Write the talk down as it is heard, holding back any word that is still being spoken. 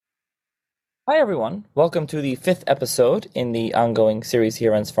Hi, everyone. Welcome to the fifth episode in the ongoing series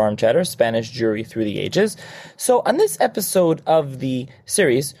here on Farm Chatter, Spanish Jewry Through the Ages. So on this episode of the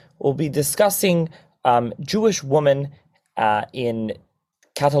series, we'll be discussing Jewish woman in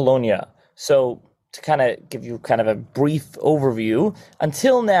Catalonia. So to kind of give you kind of a brief overview,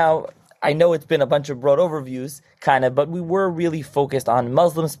 until now, I know it's been a bunch of broad overviews, but we were really focused on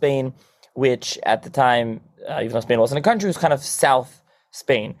Muslim Spain, which at the time, even though Spain wasn't a country, was kind of South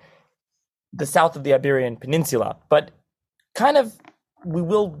Spain, the south of the Iberian Peninsula. But we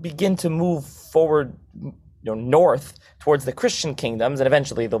will begin to move forward, north towards the Christian kingdoms, and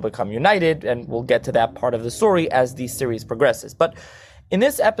eventually they'll become united, and we'll get to that part of the story as the series progresses. But in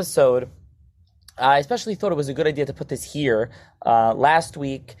this episode, I especially thought it was a good idea to put this here. Last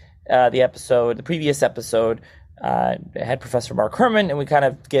week, the previous episode, I had Professor Mark Herman, and we kind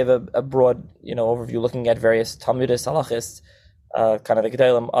of gave a broad, overview looking at various Talmudists, halachists, kind of the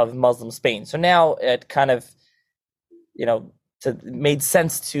Gedolim of Muslim Spain. So now it kind of, made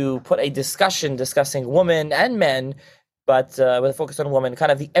sense to put a discussion discussing women and men, but with a focus on women,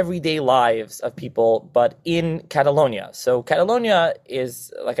 kind of the everyday lives of people, but in Catalonia. So Catalonia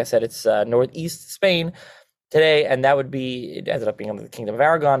is, like I said, it's northeast Spain today, and it ended up being under the Kingdom of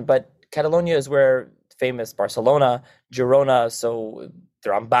Aragon, but Catalonia is where famous Barcelona, Girona, so the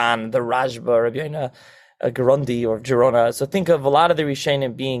Ramban, the Rajba, Rabbi Yoina, Garondi, or Girona. So think of a lot of the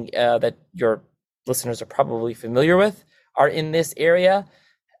Rishonim being that your listeners are probably familiar with are in this area,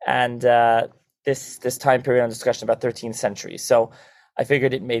 and this time period on discussion about 13th century. So I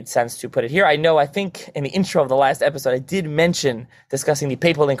figured it made sense to put it here. I think in the intro of the last episode, I did mention discussing the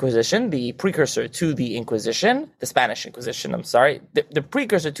Papal Inquisition, the precursor to the Inquisition, the Spanish Inquisition, the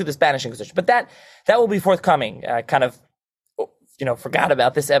precursor to the Spanish Inquisition. But that will be forthcoming. I kind of forgot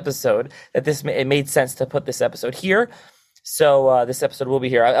about this episode, it made sense to put this episode here. So this episode will be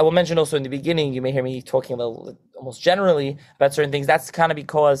here. I will mention also in the beginning, you may hear me talking a little almost generally about certain things. That's kind of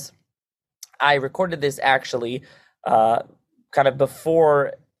because I recorded this actually kind of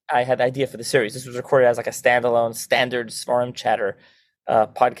before I had the idea for the series. This was recorded as like a standalone standard Sfarim Chatter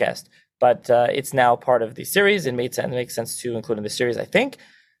podcast, but it's now part of the series and it makes sense to include in the series, I think.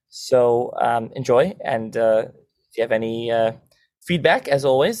 So enjoy, and if you have any feedback, as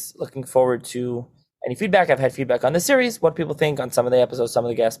always, looking forward to any feedback. I've had feedback on the series, what people think on some of the episodes, some of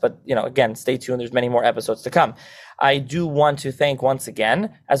the guests, but again, stay tuned. There's many more episodes to come. I do want to thank once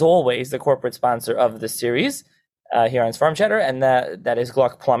again, as always, the corporate sponsor of the series here on Farm Chatter, and that is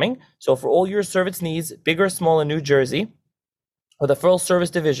Gluck Plumbing. So for all your service needs, big or small in New Jersey, with a full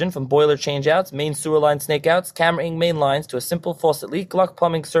service division from boiler changeouts, main sewer line snakeouts, cameraing main lines to a simple faucet leak, Gluck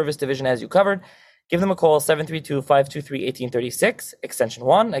Plumbing service division has you covered. Give them a call, 732-523-1836, extension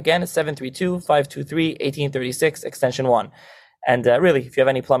 1. Again, it's 732-523-1836, extension 1. And really, if you have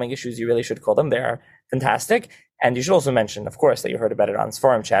any plumbing issues, you really should call them. They are fantastic. And you should also mention, of course, that you heard about it on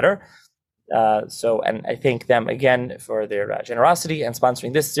Sfarim Chatter. And I thank them again for their generosity and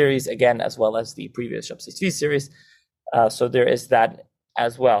sponsoring this series, again, as well as the previous Shopsy TV series. So there is that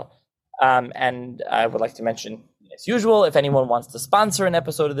as well. And I would like to mention, as usual, if anyone wants to sponsor an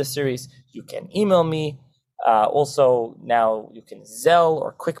episode of this series, you can email me. Also, now you can Zelle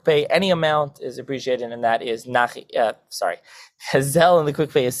or QuickPay. Any amount is appreciated, and that is Zelle, and the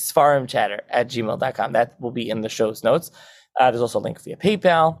QuickPay is sfarimchatter@gmail.com. That will be in the show's notes. There's also a link via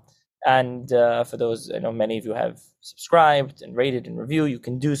PayPal. And for those, I know many of you have subscribed and rated and reviewed, you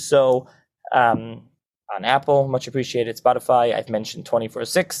can do so on Apple. Much appreciated. Spotify, I've mentioned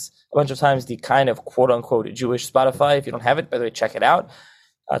 24/6 a bunch of times, the kind of quote-unquote Jewish Spotify. If you don't have it, by the way, check it out.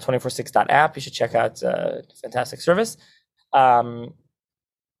 246.app. You should check out fantastic service. If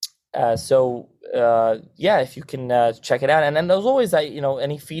you can check it out. And then as always,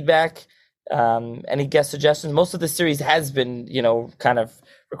 any feedback, any guest suggestions. Most of the series has been, kind of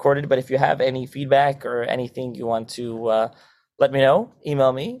recorded, but if you have any feedback or anything you want to let me know,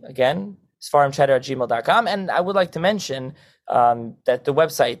 email me again, sfarimchatter@gmail.com. And I would like to mention that the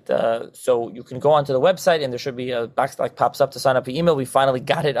website, so you can go onto the website and there should be a box that pops up to sign up for email. We finally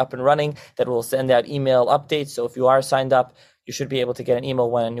got it up and running that will send out email updates. So if you are signed up, you should be able to get an email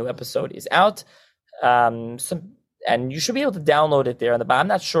when a new episode is out. And you should be able to download it there on the bottom. I'm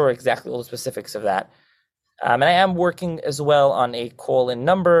not sure exactly all the specifics of that. And I am working as well on a call-in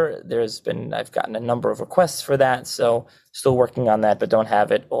number. I've gotten a number of requests for that, so still working on that, but don't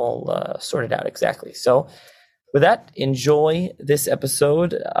have it all sorted out exactly. So with that, enjoy this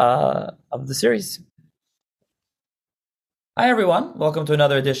episode of the series. Hi, everyone. Welcome to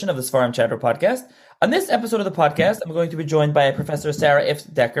another edition of the Sfarim Chatter podcast. On this episode of the podcast, I'm going to be joined by Professor Sarah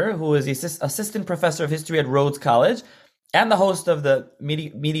Ifft Decker, who is the assistant professor of history at Rhodes College and the host of the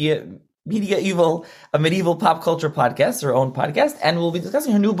Media Evil, a medieval pop culture podcast, her own podcast, and we'll be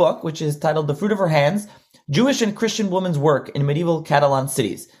discussing her new book, which is titled The Fruit of Her Hands, Jewish and Christian Women's Work in Medieval Catalan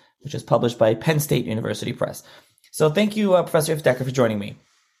Cities, which is published by Penn State University Press. So thank you, Professor Ifft, for joining me.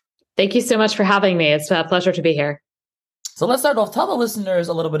 Thank you so much for having me. It's a pleasure to be here. So let's start off. Tell the listeners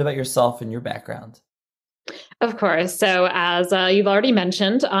a little bit about yourself and your background. Of course. So as you've already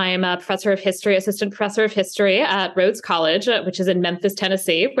mentioned, I'm a professor of history, assistant professor of history at Rhodes College, which is in Memphis,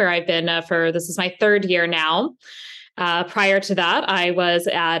 Tennessee, where I've been this is my third year now. Prior to that, I was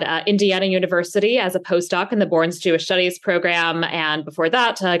at Indiana University as a postdoc in the Bourne's Jewish Studies program. And before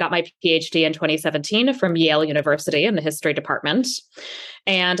that, I got my PhD in 2017 from Yale University in the history department.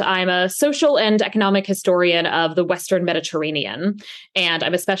 And I'm a social and economic historian of the Western Mediterranean. And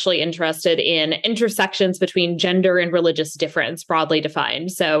I'm especially interested in intersections between gender and religious difference, broadly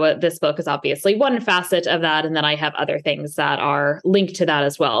defined. So this book is obviously one facet of that. And then I have other things that are linked to that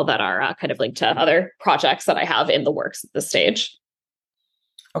as well, that are kind of linked to other projects that I have in the works at this stage.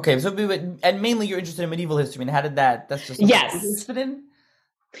 Okay, so and mainly you're interested in medieval history. I mean, how did that's just yes. You're interested in?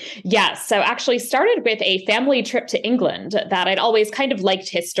 Yes. So actually started with a family trip to England that I'd always kind of liked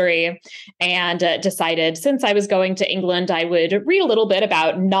history and decided since I was going to England, I would read a little bit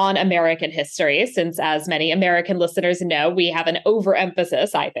about non-American history, since as many American listeners know, we have an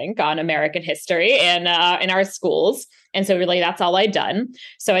overemphasis, I think, on American history in our schools. And so really that's all I'd done.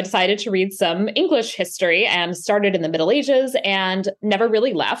 So I decided to read some English history and started in the Middle Ages and never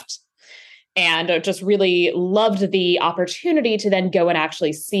really left. And just really loved the opportunity to then go and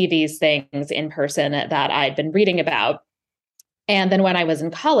actually see these things in person that I'd been reading about. And then when I was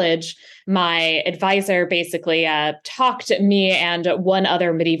in college, my advisor basically talked me and one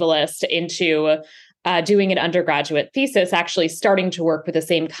other medievalist into doing an undergraduate thesis, actually starting to work with the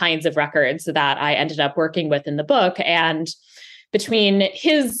same kinds of records that I ended up working with in the book. And between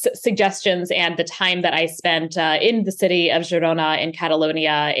his suggestions and the time that I spent in the city of Girona in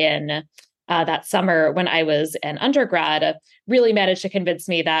Catalonia in that summer when I was an undergrad, really managed to convince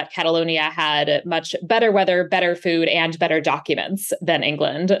me that Catalonia had much better weather, better food, and better documents than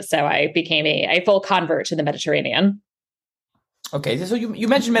England. So I became a full convert to the Mediterranean. Okay, so you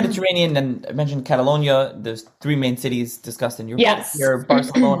mentioned Mediterranean and mentioned Catalonia. There's three main cities discussed in your book here: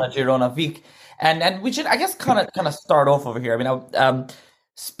 Barcelona, Girona, Vic, and we should, I guess, kind of start off over here. I mean,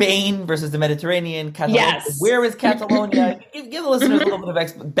 Spain versus the Mediterranean, Catalonia. Yes. Where is Catalonia? Give the listeners a little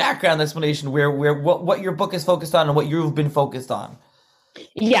bit of background explanation what your book is focused on and what you've been focused on.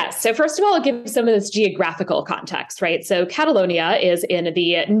 Yes. So first of all, I'll give some of this geographical context, right? So Catalonia is in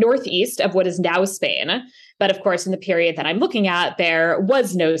the northeast of what is now Spain. But of course, in the period that I'm looking at, there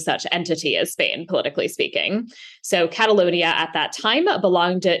was no such entity as Spain, politically speaking. So Catalonia at that time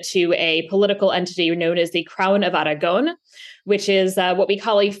belonged to a political entity known as the Crown of Aragon, which is what we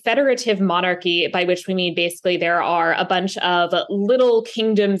call a federative monarchy, by which we mean basically there are a bunch of little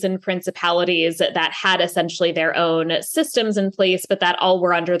kingdoms and principalities that had essentially their own systems in place, but that all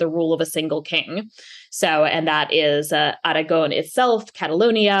were under the rule of a single king. So, and that is Aragon itself,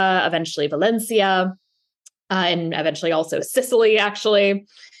 Catalonia, eventually Valencia, and eventually also Sicily, actually.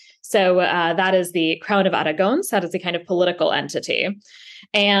 So that is the Crown of Aragon. So that is a kind of political entity.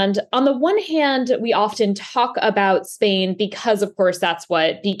 And on the one hand, we often talk about Spain because, of course, that's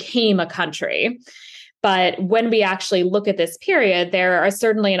what became a country. But when we actually look at this period, there are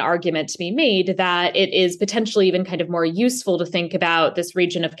certainly an argument to be made that it is potentially even kind of more useful to think about this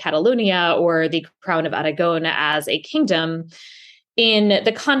region of Catalonia or the Crown of Aragon as a kingdom in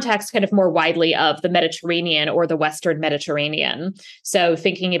the context kind of more widely of the Mediterranean or the Western Mediterranean. So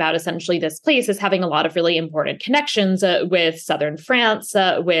thinking about essentially this place as having a lot of really important connections with southern France,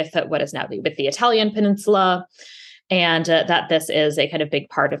 with what is now with the Italian peninsula, and that this is a kind of big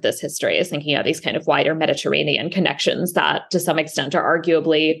part of this history, is thinking of these kind of wider Mediterranean connections that to some extent are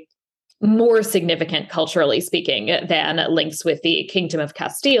arguably more significant culturally speaking than links with the Kingdom of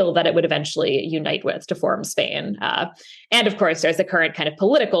Castile that it would eventually unite with to form Spain. And of course, there's the current kind of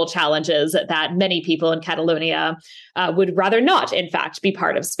political challenges that many people in Catalonia would rather not, in fact, be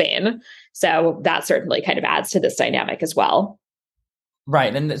part of Spain. So that certainly kind of adds to this dynamic as well.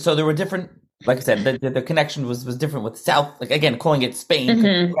 Right. And so there were different, like I said, the connection was different with South, like again, calling it Spain,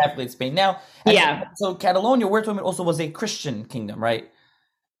 mm-hmm. It's Spain now. And yeah. So Catalonia, we're talking also was a Christian kingdom, right?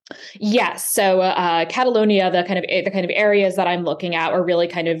 Yes. So Catalonia, the kind of areas that I'm looking at are really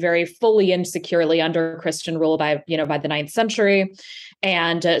kind of very fully and securely under Christian rule by the 9th century.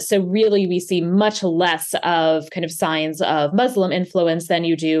 And so really we see much less of kind of signs of Muslim influence than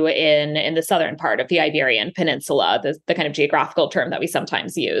you do in the southern part of the Iberian Peninsula, the kind of geographical term that we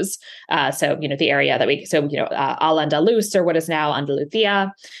sometimes use. So, the area that Al-Andalus, or what is now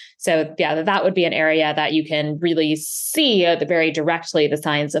Andalusia. So yeah, that would be an area that you can really see very directly the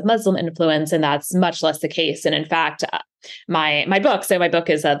signs of Muslim influence, and that's much less the case. And in fact, my book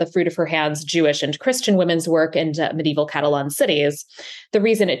is The Fruit of Her Hands, Jewish and Christian Women's Work in Medieval Catalan Cities. The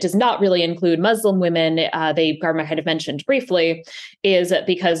reason it does not really include Muslim women, they are kind of mentioned briefly, is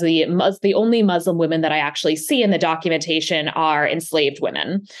because the only Muslim women that I actually see in the documentation are enslaved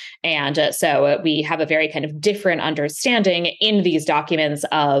women. And so we have a very kind of different understanding in these documents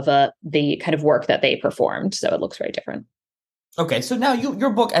of the kind of work that they performed. So it looks very different. Okay, so now your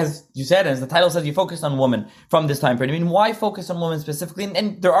book, as you said, as the title says, you focus on women from this time period. I mean, why focus on women specifically?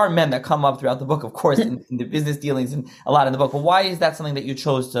 And there are men that come up throughout the book, of course, in the business dealings and a lot in the book. But why is that something that you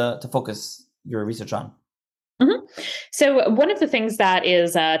chose to focus your research on? Mm-hmm. So one of the things that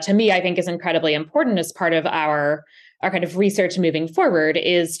is, to me, I think is incredibly important as part of our kind of research moving forward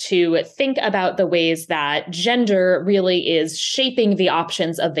is to think about the ways that gender really is shaping the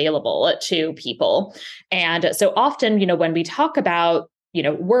options available to people. And so often, when we talk about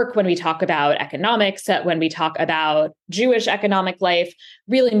work, when we talk about economics, when we talk about Jewish economic life,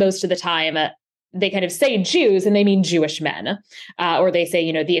 really most of the time, they kind of say Jews and they mean Jewish men, or they say,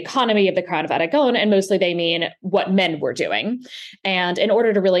 the economy of the Crown of Aragon, and mostly they mean what men were doing. And in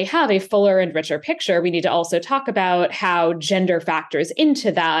order to really have a fuller and richer picture, we need to also talk about how gender factors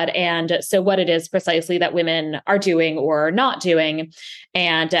into that. And so what it is precisely that women are doing or not doing,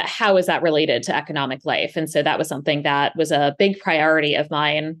 and how is that related to economic life? And so that was something that was a big priority of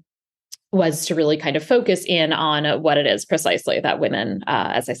mine, was to really kind of focus in on what it is precisely that women,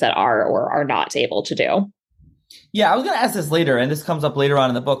 as I said, are or are not able to do. Yeah, I was going to ask this later, and this comes up later on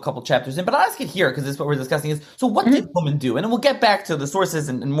in the book, a couple chapters in, but I'll ask it here because this is what we're discussing is, so what did women do? And then we'll get back to the sources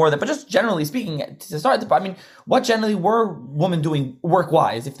and more of that, but just generally speaking, to start, what generally were women doing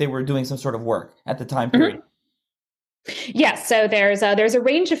work-wise if they were doing some sort of work at the time period? Yes. So there's a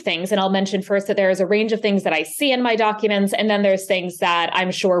range of things. And I'll mention first that there's a range of things that I see in my documents. And then there's things that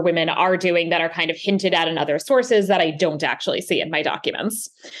I'm sure women are doing that are kind of hinted at in other sources that I don't actually see in my documents.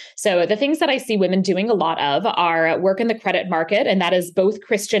 So the things that I see women doing a lot of are work in the credit market. And that is both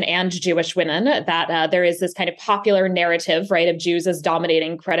Christian and Jewish women, that there is this kind of popular narrative, right, of Jews as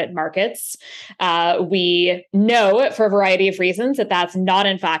dominating credit markets. We know for a variety of reasons that that's not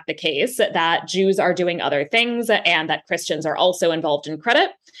in fact the case, that Jews are doing other things and that Christians are also involved in credit.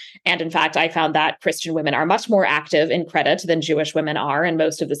 And in fact, I found that Christian women are much more active in credit than Jewish women are in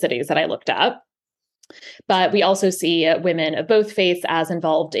most of the cities that I looked at. But we also see women of both faiths as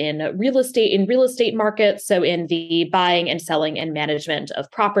involved in real estate markets. So in the buying and selling and management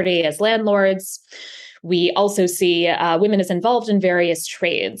of property as landlords. We also see women as involved in various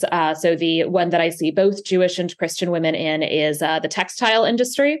trades. So the one that I see both Jewish and Christian women in is the textile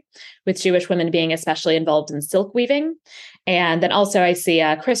industry, with Jewish women being especially involved in silk weaving. And then also I see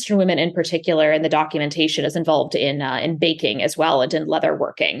Christian women in particular in the documentation as involved in baking as well and in leather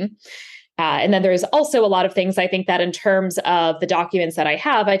working. And then there's also a lot of things I think that in terms of the documents that I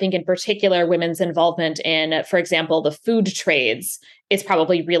have, I think in particular women's involvement in, for example, the food trades is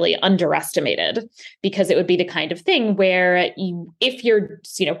probably really underestimated, because it would be the kind of thing where if you're,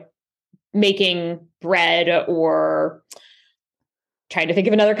 making bread or trying to think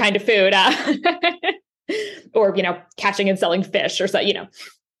of another kind of food, or, catching and selling fish or so,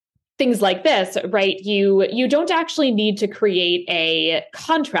 things like this, right? You don't actually need to create a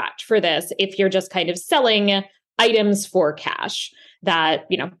contract for this if you're just kind of selling items for cash. That,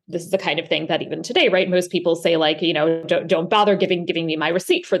 this is the kind of thing that even today, right? Most people say like, don't bother giving me my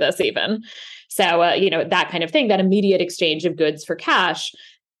receipt for this even. So, that kind of thing, that immediate exchange of goods for cash,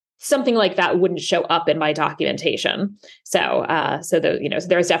 something like that wouldn't show up in my documentation. So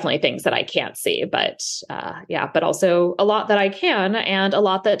there's definitely things that I can't see, but also a lot that I can, and a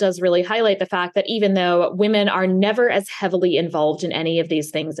lot that does really highlight the fact that even though women are never as heavily involved in any of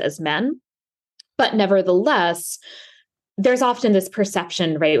these things as men, but nevertheless, there's often this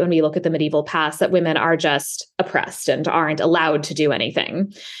perception, right, when we look at the medieval past, that women are just oppressed and aren't allowed to do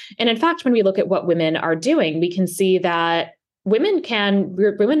anything. And in fact, when we look at what women are doing, we can see that women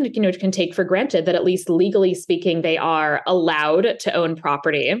can take for granted that, at least legally speaking, they are allowed to own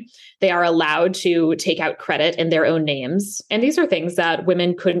property. They are allowed to take out credit in their own names. And these are things that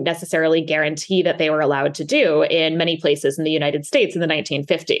women couldn't necessarily guarantee that they were allowed to do in many places in the United States in the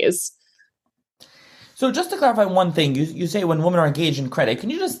 1950s. So just to clarify one thing, you say when women are engaged in credit, can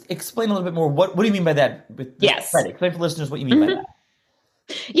you just explain a little bit more? What do you mean by that? Yes. Credit? Explain for listeners what you mean by that.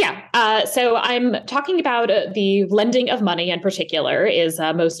 Yeah. So I'm talking about the lending of money in particular is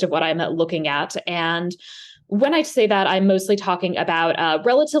most of what I'm looking at. And when I say that, I'm mostly talking about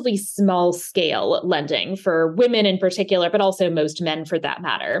relatively small scale lending for women in particular, but also most men for that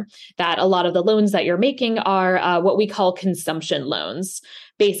matter. That a lot of the loans that you're making are what we call consumption loans,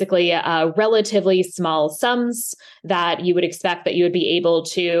 basically relatively small sums that you would expect that you would be able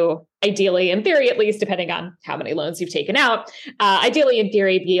to, ideally, in theory, at least, depending on how many loans you've taken out, ideally, in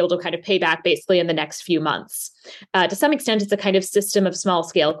theory, be able to kind of pay back basically in the next few months. To some extent, it's a kind of system of small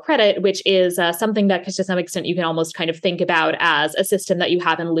scale credit, which is something that to some extent you can almost kind of think about as a system that you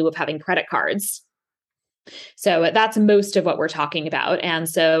have in lieu of having credit cards. So that's most of what we're talking about. And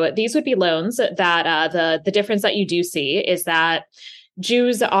so these would be loans that the difference that you do see is that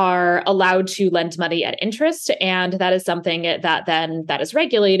Jews are allowed to lend money at interest, and that is something that is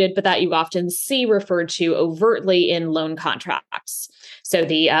regulated, but that you often see referred to overtly in loan contracts. So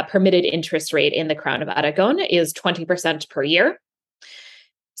the permitted interest rate in the Crown of Aragon is 20% per year.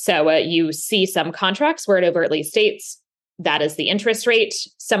 So you see some contracts where it overtly states that is the interest rate.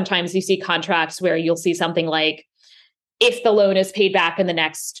 Sometimes you see contracts where you'll see something like, if the loan is paid back in the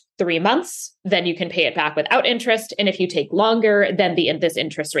next 3 months, then you can pay it back without interest. And if you take longer, then this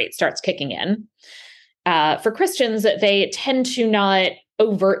interest rate starts kicking in. For Christians, they tend to not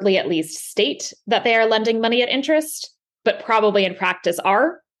overtly at least state that they are lending money at interest, but probably in practice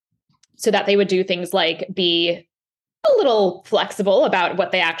are, so that they would do things like be a little flexible about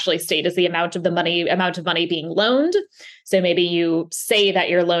what they actually state as the amount of money being loaned. So maybe you say that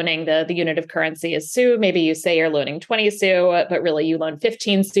you're loaning the unit of currency is sou. Maybe you say you're loaning 20 sou, but really you loan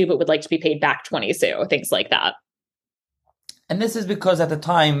 15 sou, but would like to be paid back 20 sou, things like that. And this is because at the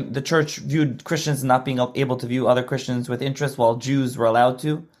time, the church viewed Christians not being able to view other Christians with interest, while Jews were allowed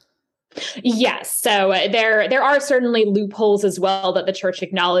to. Yes. So there are certainly loopholes as well that the church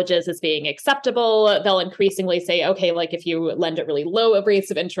acknowledges as being acceptable. They'll increasingly say, okay, like if you lend at really low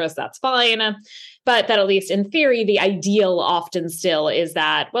rates of interest, that's fine. But that at least in theory, the ideal often still is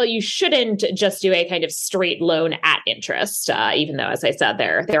that, well, you shouldn't just do a kind of straight loan at interest, even though, as I said,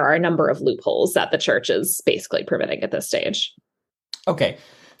 there are a number of loopholes that the church is basically permitting at this stage. Okay.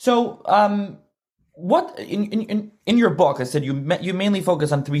 So what in your book, I said you mainly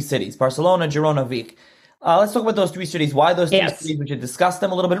focus on 3 cities: Barcelona, Girona, Vic. Let's talk about those 3 cities. Why those 3 cities? We should discuss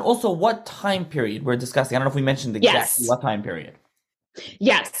them a little bit. And also, what time period we're discussing. I don't know if we mentioned exactly what time period.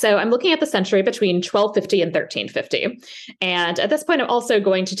 Yes. So I'm looking at the century between 1250 and 1350. And at this point, I'm also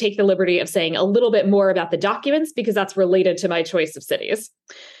going to take the liberty of saying a little bit more about the documents because that's related to my choice of cities.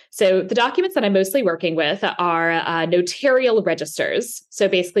 So the documents that I'm mostly working with are notarial registers. So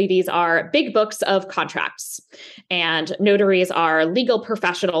basically, these are big books of contracts. And notaries are legal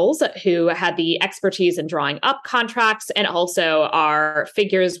professionals who had the expertise in drawing up contracts and also are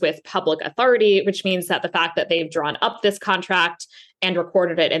figures with public authority, which means that the fact that they've drawn up this contract and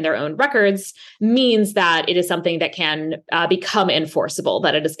recorded it in their own records means that it is something that can become enforceable,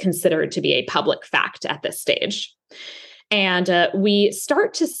 that it is considered to be a public fact at this stage. And we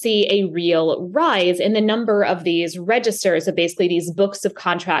start to see a real rise in the number of these registers of basically these books of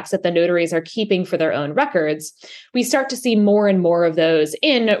contracts that the notaries are keeping for their own records. We start to see more and more of those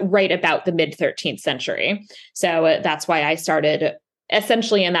in right about the mid-13th century. So that's why I started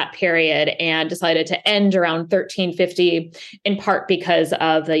essentially in that period and decided to end around 1350, in part because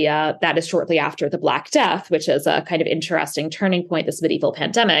of that is shortly after the Black Death, which is a kind of interesting turning point, this medieval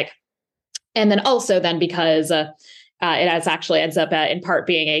pandemic. And then also then because it ends up in part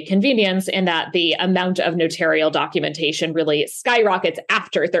being a convenience in that the amount of notarial documentation really skyrockets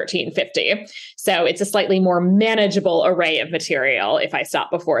after 1350. So it's a slightly more manageable array of material if I stop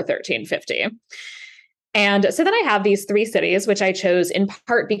before 1350. And so then I have these 3 cities, which I chose in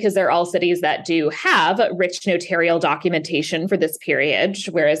part because they're all cities that do have rich notarial documentation for this period,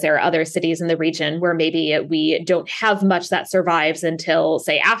 whereas there are other cities in the region where maybe we don't have much that survives until,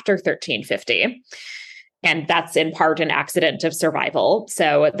 say, after 1350. And that's in part an accident of survival.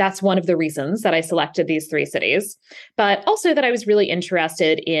 So that's one of the reasons that I selected these 3 cities, but also that I was really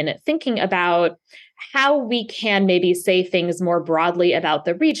interested in thinking about how we can maybe say things more broadly about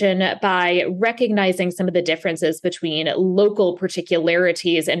the region by recognizing some of the differences between local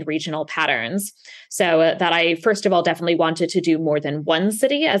particularities and regional patterns. So that I, first of all, definitely wanted to do more than one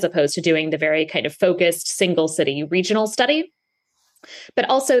city as opposed to doing the very kind of focused single city regional study. But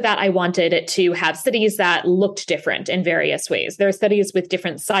also that I wanted to have cities that looked different in various ways. There are cities with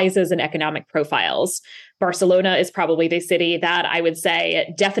different sizes and economic profiles. Barcelona is probably the city that I would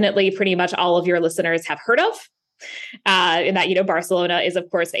say definitely pretty much all of your listeners have heard of. In that, Barcelona is, of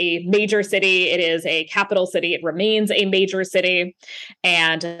course, a major city. It is a capital city. It remains a major city.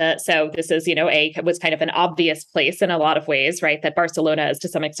 And so this is, was kind of an obvious place in a lot of ways, right? That Barcelona is to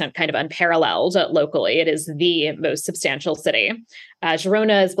some extent kind of unparalleled locally. It is the most substantial city.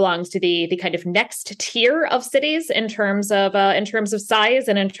 Girona belongs to the kind of next tier of cities in terms of size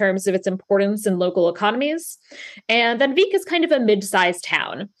and in terms of its importance in local economies. And then Vic is kind of a mid-sized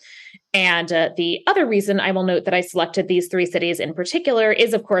town. And the other reason I will note that I selected these three cities in particular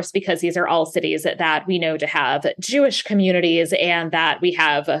is, of course, because these are all cities that we know to have Jewish communities and that we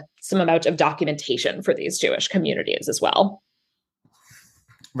have some amount of documentation for these Jewish communities as well.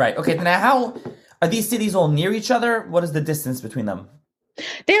 Right. Okay. Now, how are these cities all near each other? What is the distance between them?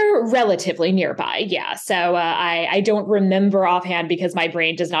 They're relatively nearby, yeah. So I don't remember offhand because my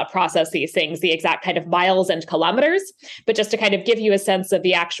brain does not process these things, the exact kind of miles and kilometers, but just to kind of give you a sense of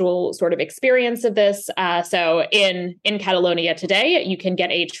the actual sort of experience of this. So in Catalonia today, you can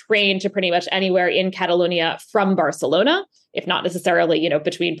get a train to pretty much anywhere in Catalonia from Barcelona, if not necessarily,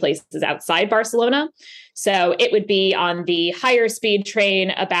 between places outside Barcelona. So it would be on the higher speed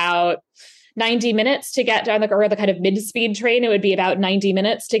train about 90 minutes to get down, or the kind of mid-speed train, it would be about 90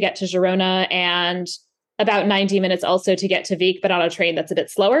 minutes to get to Girona and about 90 minutes also to get to Vic, but on a train that's a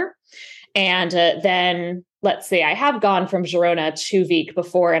bit slower. And then let's say I have gone from Girona to Vic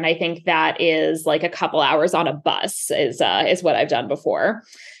before, and I think that is like a couple hours on a bus is what I've done before.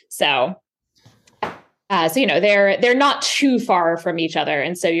 So they're not too far from each other.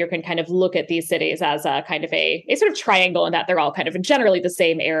 And so you can kind of look at these cities as a kind of a sort of triangle in that they're all kind of generally the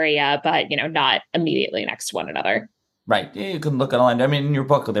same area, but, not immediately next to one another. Right. You can look online. I mean, in your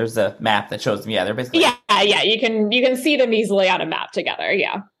book, there's a map that shows them. Yeah, they're basically. Yeah. You can see them easily on a map together.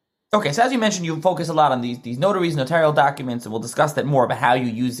 Yeah. Okay, so as you mentioned, you focus a lot on these notaries, notarial documents, and we'll discuss that more about how you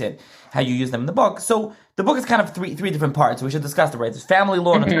use them in the book. So the book is kind of three different parts. We should discuss right? There's family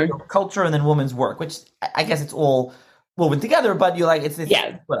law, notarial culture, and then women's work, which I guess it's all woven together, but it's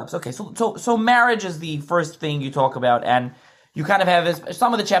split up. Okay, so marriage is the first thing you talk about, and you kind of have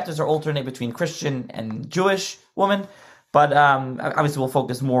some of the chapters are alternate between Christian and Jewish women, but obviously we'll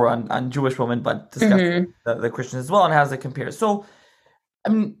focus more on Jewish women, but discuss the Christians as well and how does it compare. So. I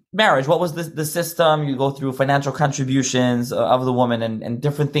mean, marriage, what was the system? You go through financial contributions of the woman and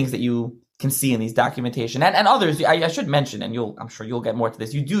different things that you can see in these documentation and others. I should mention, and I'm sure you'll get more to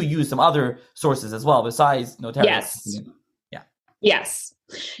this. You do use some other sources as well besides notarial. Yes. Yeah. Yes.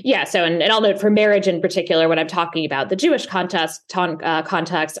 Yeah. So, and I'll note for marriage in particular, when I'm talking about the Jewish context,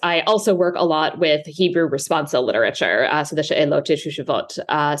 I also work a lot with Hebrew responsa literature. So the She'elot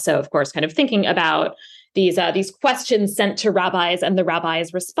Shuvot. So of course, kind of thinking about these questions sent to rabbis and the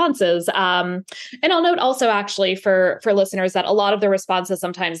rabbis' responses. And I'll note also actually for listeners that a lot of the responses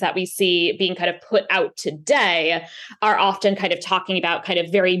sometimes that we see being kind of put out today are often kind of talking about kind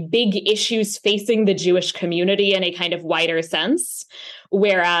of very big issues facing the Jewish community in a kind of wider sense.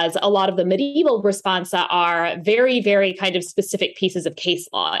 Whereas a lot of the medieval responsa are very, very kind of specific pieces of case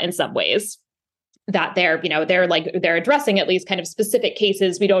law in some ways. That they're addressing at least kind of specific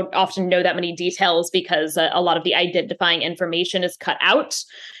cases. We don't often know that many details because a lot of the identifying information is cut out.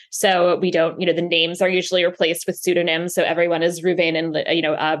 So we don't, the names are usually replaced with pseudonyms. So everyone is Reuven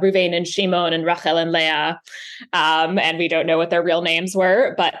and Shimon and Rachel and Leah. And we don't know what their real names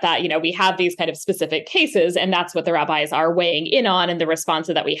were, but that, we have these kind of specific cases, and that's what the rabbis are weighing in on in the response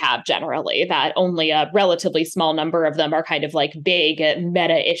that we have generally, that only a relatively small number of them are kind of like big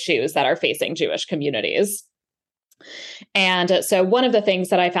meta issues that are facing Jewish communities. And so one of the things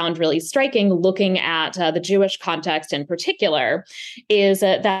that I found really striking looking at the Jewish context in particular is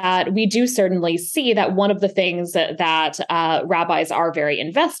that we do certainly see that one of the things that rabbis are very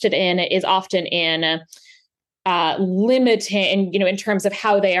invested in is often in limiting, in terms of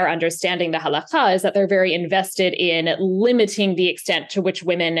how they are understanding the halakha, is that they're very invested in limiting the extent to which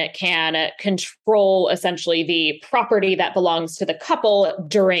women can control essentially the property that belongs to the couple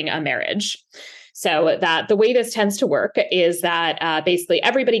during a marriage. So that the way this tends to work is that basically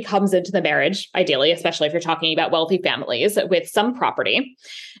everybody comes into the marriage, ideally, especially if you're talking about wealthy families, with some property.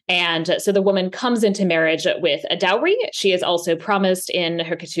 And so the woman comes into marriage with a dowry. She is also promised in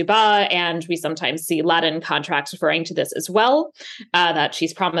her ketubah, and we sometimes see Latin contracts referring to this as well, that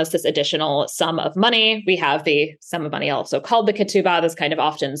she's promised this additional sum of money. We have the sum of money also called the ketubah, this kind of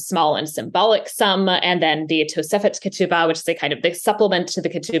often small and symbolic sum, and then the tosefet ketubah, which is a kind of the supplement to the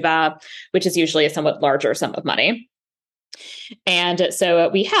ketubah, which is usually a somewhat larger sum of money. And so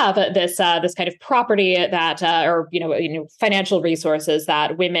we have this kind of property that, or financial resources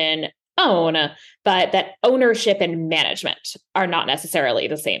that women own, but that ownership and management are not necessarily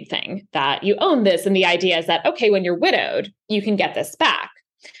the same thing. That you own this, and the idea is that, okay, when you're widowed, you can get this back.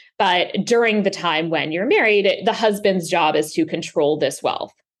 But during the time when you're married, the husband's job is to control this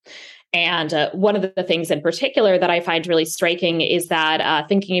wealth. And one of the things in particular that I find really striking is that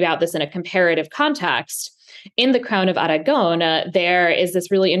thinking about this in a comparative context, in the Crown of Aragon, there is this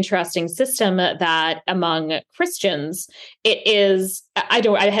really interesting system that among Christians, it is,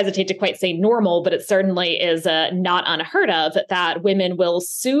 I hesitate to quite say normal, but it certainly is not unheard of that women will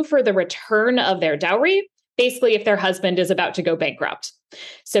sue for the return of their dowry, basically if their husband is about to go bankrupt.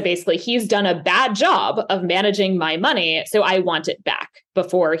 So basically, he's done a bad job of managing my money, so I want it back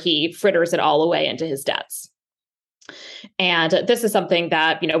before he fritters it all away into his debts. And this is something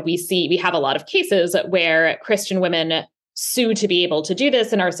that, we have a lot of cases where Christian women sue to be able to do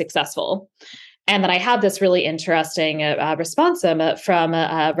this and are successful. And then I had this really interesting responsum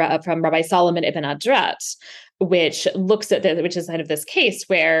from Rabbi Solomon ibn Adret, which looks at which is kind of this case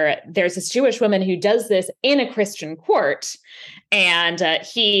where there's this Jewish woman who does this in a Christian court, and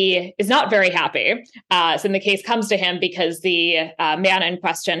he is not very happy. So then the case comes to him because the man in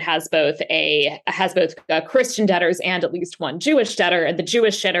question has both Christian debtors and at least one Jewish debtor, and the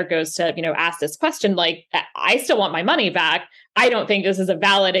Jewish debtor goes to ask this question like, I still want my money back. I don't think this is a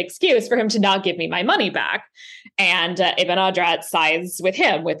valid excuse for him to not give me my money back. And Ibn Adrat sides with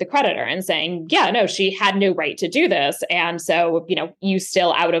him, with the creditor, and saying, yeah, no, she had no right to do this. And so, you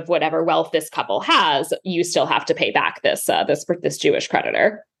still, out of whatever wealth this couple has, you still have to pay back this Jewish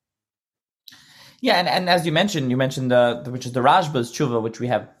creditor. Yeah, and as you mentioned which is the Rajba's tshuva, which we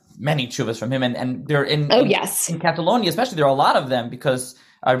have many tshuvas from him, and they're in Catalonia, especially. There are a lot of them because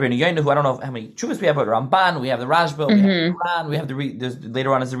Rabbeinu Yoinu, who I don't know how many tshuvas we have, but Ramban, we have the Rajba, we have the Quran, we have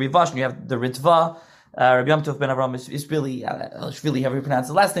later on is the Rivash, and you have the Ritva. Rabbi Yom Tov ben Avram is really Shvili, however you pronounce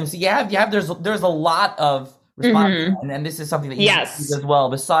the last name. So there's a lot of responses, and this is something that you use as well,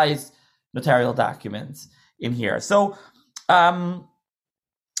 besides notarial documents in here. So something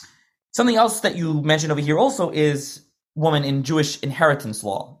else that you mentioned over here also is woman in Jewish inheritance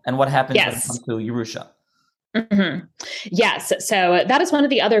law and what happens when it comes to Yerusha. Yes. So that is one of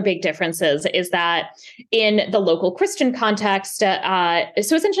the other big differences, is that in the local Christian context, so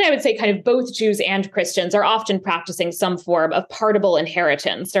essentially I would say kind of both Jews and Christians are often practicing some form of partible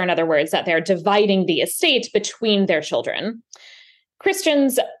inheritance, or in other words, that they're dividing the estate between their children.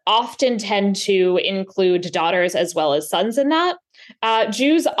 Christians often tend to include daughters as well as sons in that.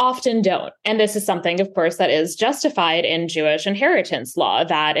 Jews often don't. And this is something, of course, that is justified in Jewish inheritance law,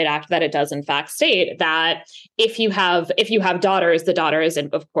 that it does in fact state that if you have daughters, the daughters,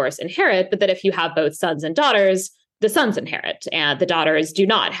 of course, inherit, but that if you have both sons and daughters, the sons inherit, and the daughters do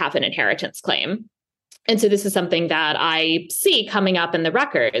not have an inheritance claim. And so this is something that I see coming up in the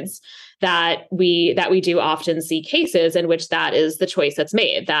records, that we do often see cases in which that is the choice that's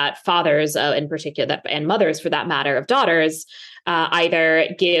made, that fathers in particular, and mothers for that matter, of daughters either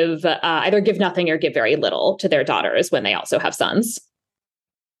give nothing or give very little to their daughters when they also have sons.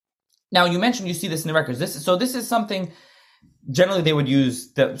 Now, you mentioned you see this in the records. This is something generally they would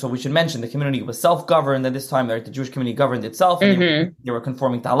use. So we should mention the community was self-governed at this time. The Jewish community governed itself. And they were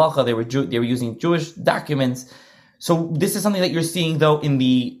conforming to halacha. They were using Jewish documents. So this is something that you're seeing, though,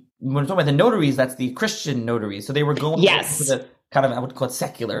 when we're talking about the notaries, that's the Christian notaries. So they were going to the kind of, I would call it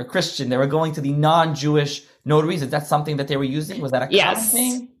secular Christian. They were going to the non-Jewish notaries. Is that something that they were using? Was that a common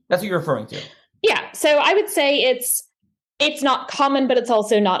thing? That's what you're referring to. Yeah. So I would say it's not common, but it's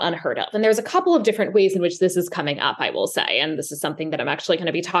also not unheard of. And there's a couple of different ways in which this is coming up, I will say. And this is something that I'm actually going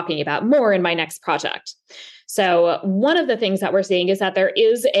to be talking about more in my next project. So one of the things that we're seeing is that there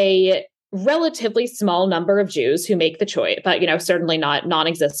is a relatively small number of Jews who make the choice, but, certainly not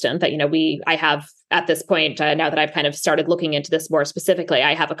non-existent, that, I have at this point, now that I've kind of started looking into this more specifically,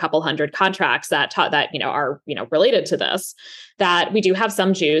 I have a couple hundred contracts that are, related to this, that we do have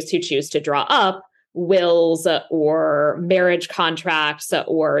some Jews who choose to draw up wills or marriage contracts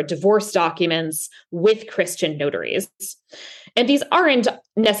or divorce documents with Christian notaries. And these aren't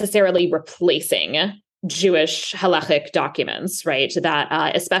necessarily replacing Jewish halachic documents, right?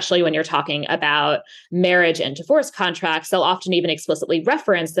 That especially when you're talking about marriage and divorce contracts, they'll often even explicitly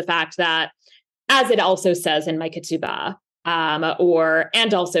reference the fact that, as it also says in my ketubah,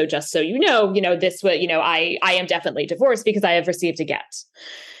 and also just so this way, I am definitely divorced because I have received a get.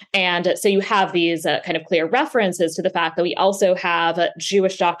 And so you have these kind of clear references to the fact that we also have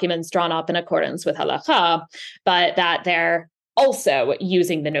Jewish documents drawn up in accordance with halakha, but that they're also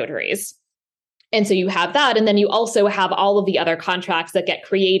using the notaries. And so you have that. And then you also have all of the other contracts that get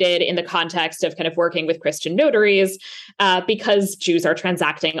created in the context of kind of working with Christian notaries, because Jews are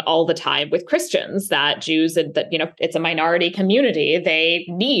transacting all the time with Christians, that Jews, that, it's a minority community. They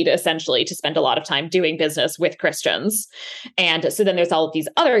need essentially to spend a lot of time doing business with Christians. And so then there's all of these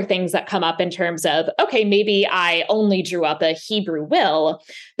other things that come up in terms of, okay, maybe I only drew up a Hebrew will,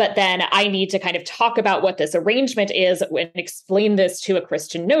 but then I need to kind of talk about what this arrangement is and explain this to a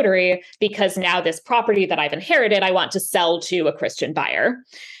Christian notary, because now this property that I've inherited, I want to sell to a Christian buyer.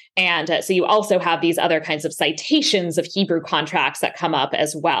 And so you also have these other kinds of citations of Hebrew contracts that come up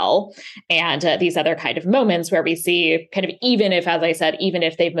as well. And these other kind of moments where we see kind of, even if, as I said, even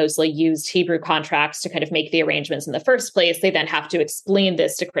if they've mostly used Hebrew contracts to kind of make the arrangements in the first place, they then have to explain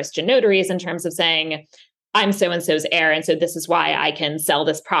this to Christian notaries in terms of saying, I'm so-and-so's heir, and so this is why I can sell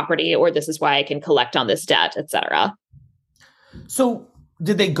this property, or this is why I can collect on this debt, etc. So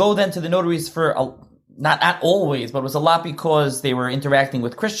did they go then to the notaries for not always, but was a lot because they were interacting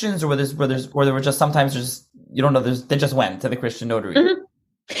with Christians, or there were just sometimes they just went to the Christian notary?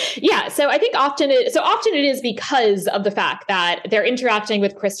 Mm-hmm. Yeah, so I think often it is because of the fact that they're interacting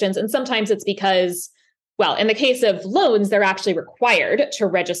with Christians, and sometimes it's because, well, in the case of loans, they're actually required to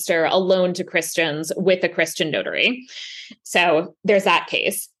register a loan to Christians with a Christian notary. So there's that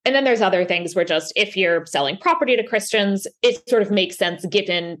case. And then there's other things where just if you're selling property to Christians, it sort of makes sense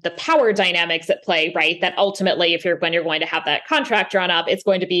given the power dynamics at play, right? That ultimately, when you're going to have that contract drawn up, it's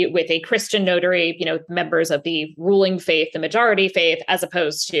going to be with a Christian notary, members of the ruling faith, the majority faith, as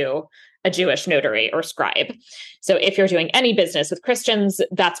opposed to a Jewish notary or scribe. So if you're doing any business with Christians,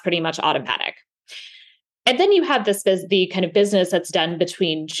 that's pretty much automatic. And then you have the kind of business that's done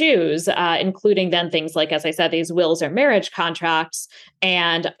between Jews, including then things like, as I said, these wills or marriage contracts.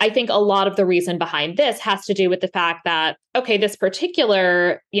 And I think a lot of the reason behind this has to do with the fact that, okay, this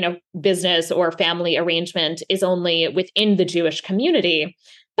particular, business or family arrangement is only within the Jewish community.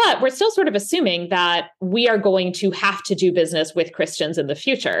 But we're still sort of assuming that we are going to have to do business with Christians in the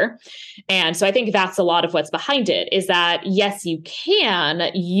future. And so I think that's a lot of what's behind it, is that, yes, you can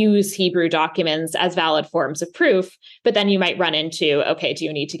use Hebrew documents as valid forms of proof, but then you might run into, okay, do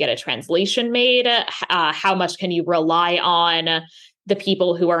you need to get a translation made? How much can you rely on the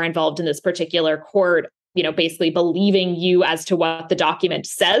people who are involved in this particular court, basically believing you as to what the document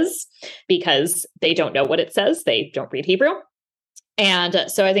says, because they don't know what it says. They don't read Hebrew. And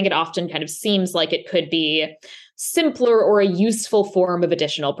so I think it often kind of seems like it could be simpler or a useful form of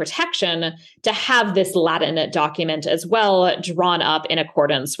additional protection to have this Latin document as well drawn up in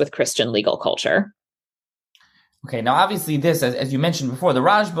accordance with Christian legal culture. Okay, now obviously this, as you mentioned before, the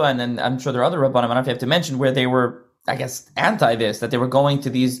Rajba, and then I'm sure there are other Rabbanim, I don't know if you have to mention, where they were, I guess, anti this, that they were going to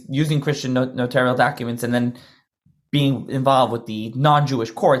these, using Christian notarial documents and then being involved with the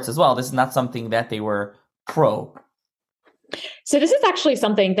non-Jewish courts as well. This is not something that they were pro. So this is actually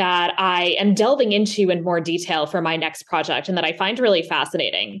something that I am delving into in more detail for my next project, and that I find really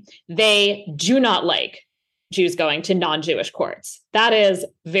fascinating. They do not like Jews going to non-Jewish courts. That is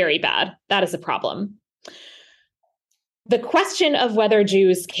very bad. That is a problem. The question of whether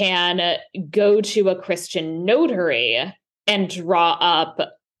Jews can go to a Christian notary and draw up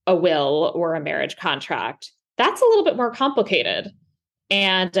a will or a marriage contract, that's a little bit more complicated.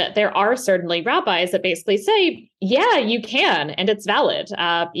 And there are certainly rabbis that basically say, yeah, you can, and it's valid.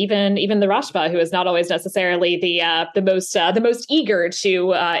 Even the Rashba, who is not always necessarily the most eager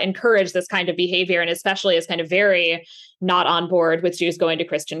to encourage this kind of behavior, and especially is kind of very not on board with Jews going to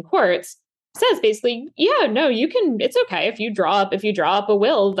Christian courts, says basically, yeah, no, you can. It's okay if you draw up a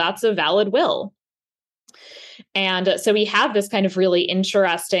will, that's a valid will. And so we have this kind of really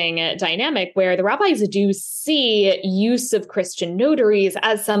interesting dynamic where the rabbis do see use of Christian notaries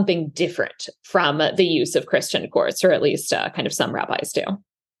as something different from the use of Christian courts, or at least kind of some rabbis do.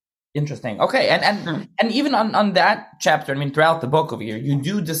 Interesting. Okay. And even on that chapter, I mean, throughout the book over here, you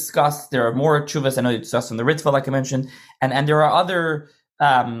do discuss, there are more tshuvas. I know you discussed in the Ritva, like I mentioned, and there are other, there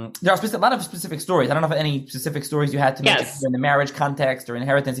are a lot of specific stories. I don't know if any specific stories you had to mention in the marriage context or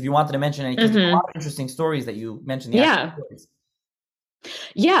inheritance. If you wanted to mention any, because there are a lot of interesting stories that you mentioned.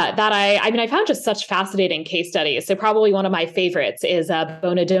 Yeah, that I found just such fascinating case studies. So probably one of my favorites is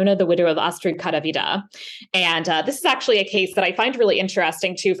Bonadona, the widow of Astrid Karavida. And this is actually a case that I find really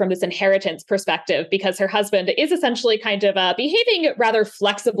interesting too from this inheritance perspective, because her husband is essentially kind of behaving rather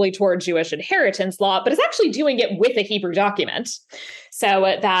flexibly toward Jewish inheritance law, but is actually doing it with a Hebrew document.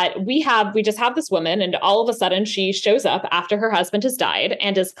 So that we just have this woman, and all of a sudden she shows up after her husband has died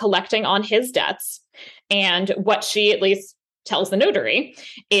and is collecting on his debts. And what she, at least tells the notary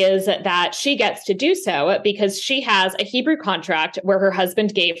is that she gets to do so because she has a Hebrew contract where her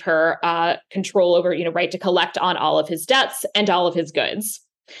husband gave her control over, right to collect on all of his debts and all of his goods.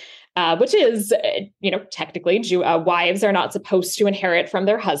 Which is, technically wives are not supposed to inherit from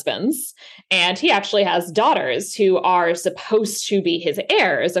their husbands. And he actually has daughters who are supposed to be his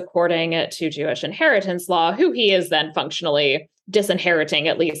heirs according to Jewish inheritance law, who he is then functionally disinheriting,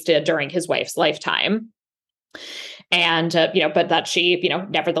 at least during his wife's lifetime. And, but that she,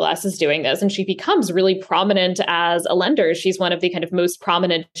 nevertheless is doing this. And she becomes really prominent as a lender. She's one of the kind of most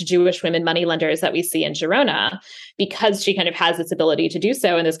prominent Jewish women money lenders that we see in Girona, because she kind of has this ability to do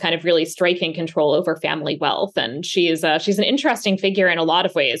so and this kind of really striking control over family wealth. And she's an interesting figure in a lot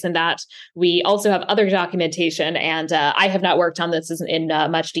of ways, in that we also have other documentation. And I have not worked on this in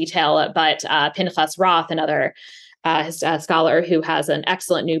much detail, but Pinchas Roth, another scholar who has an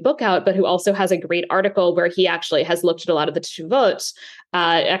excellent new book out, but who also has a great article where he actually has looked at a lot of the teshuvot,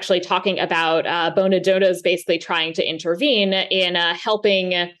 actually talking about Bonadona's basically trying to intervene in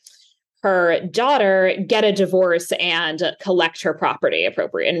helping her daughter get a divorce and collect her property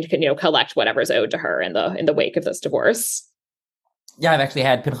appropriate, and collect whatever's owed to her in the wake of this divorce. Yeah, I've actually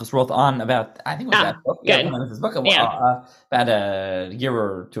had Pinchas Roth on about, I think it was that book. Good. Yeah, his book about a year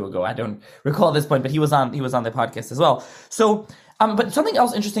or two ago. I don't recall at this point, but he was on the podcast as well. So, but something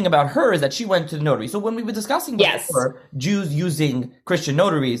else interesting about her is that she went to the notary. So when we were discussing before Jews using Christian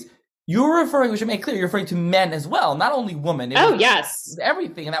notaries, you were referring, we should make clear, you're referring to men as well, not only women. Yes.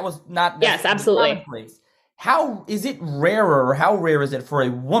 Everything, and that was not yes, absolutely. How is it rarer, or how rare is it for a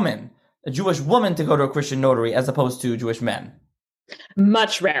Jewish woman, to go to a Christian notary as opposed to Jewish men?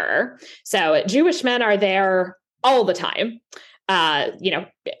 Much rarer. So Jewish men are there all the time.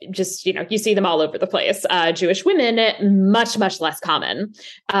 You see them all over the place. Jewish women, much, much less common.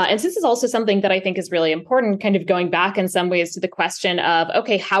 And this is also something that I think is really important, kind of going back in some ways to the question of,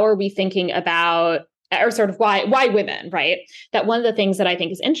 okay, how are we thinking about, or sort of why women, right? That one of the things that I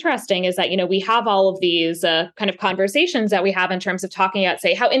think is interesting is that, we have all of these kind of conversations that we have in terms of talking about,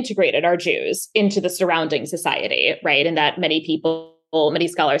 say, how integrated are Jews into the surrounding society, right? And that many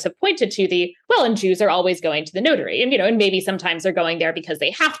scholars have pointed to and Jews are always going to the notary, and maybe sometimes they're going there because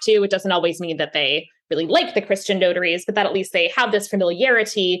they have to. It doesn't always mean that they really like the Christian notaries, but that at least they have this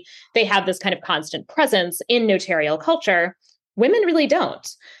familiarity. They have this kind of constant presence in notarial culture. Women really don't.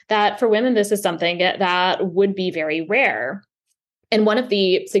 That for women, this is something that would be very rare. And one of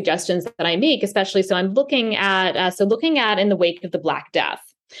the suggestions that I make, especially, so I'm looking at in the wake of the Black Death,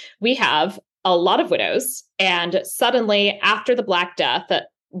 we have a lot of widows. And suddenly after the Black Death,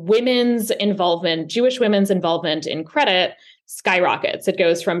 Jewish women's involvement in credit skyrockets. It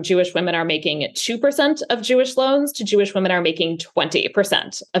goes from Jewish women are making 2% of Jewish loans to Jewish women are making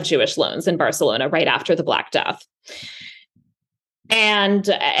 20% of Jewish loans in Barcelona right after the Black Death. And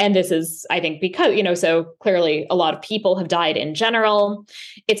this is, I think, because, so clearly a lot of people have died in general.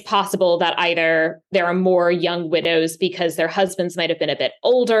 It's possible that either there are more young widows because their husbands might have been a bit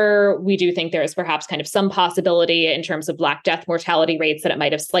older. We do think there is perhaps kind of some possibility in terms of Black Death mortality rates that it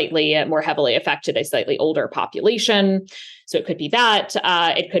might have slightly more heavily affected a slightly older population. So it could be that.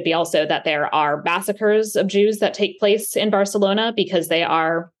 It could be also that there are massacres of Jews that take place in Barcelona because they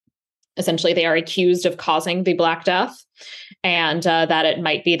are accused of causing the Black Death. And that it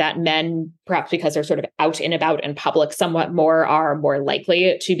might be that men, perhaps because they're sort of out and about in public somewhat more, are more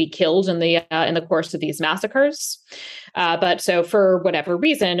likely to be killed in the course of these massacres. But so for whatever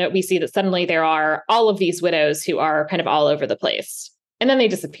reason, we see that suddenly there are all of these widows who are kind of all over the place, and then they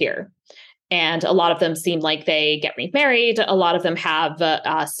disappear. And a lot of them seem like they get remarried. A lot of them have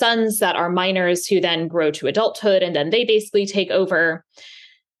sons that are minors who then grow to adulthood, and then they basically take over.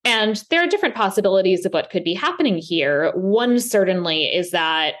 And there are different possibilities of what could be happening here. One certainly is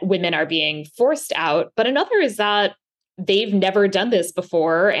that women are being forced out, but another is that they've never done this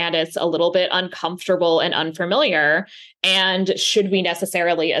before, and it's a little bit uncomfortable and unfamiliar. And should we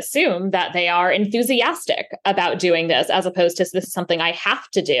necessarily assume that they are enthusiastic about doing this, as opposed to this is something I have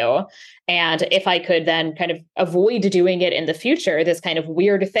to do? And if I could then kind of avoid doing it in the future, this kind of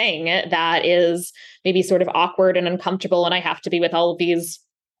weird thing that is maybe sort of awkward and uncomfortable, and I have to be with all of these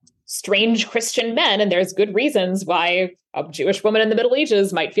strange Christian men, and there's good reasons why a Jewish woman in the Middle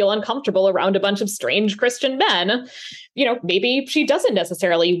Ages might feel uncomfortable around a bunch of strange Christian men. Maybe she doesn't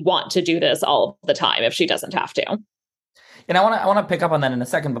necessarily want to do this all the time if she doesn't have to. And I want to pick up on that in a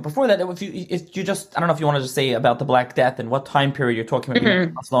second, but before that, if you just, I don't know if you want to just say about the Black Death and what time period you're talking about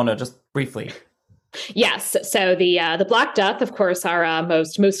in Barcelona, just briefly. Yes. So the Black Death, of course, our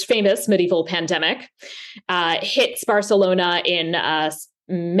most famous medieval pandemic, hits Barcelona in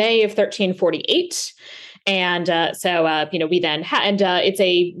May of 1348. And we then it's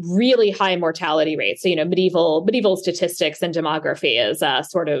a really high mortality rate. So, medieval statistics and demography is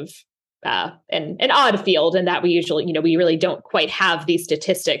sort of an odd field in that we usually, we really don't quite have these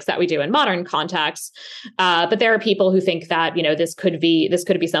statistics that we do in modern contexts. But there are people who think that, this could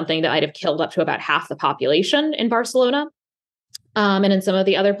be something that might have killed up to about half the population in Barcelona. And in some of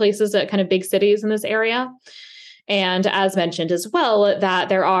the other places, kind of big cities in this area. And as mentioned as well, that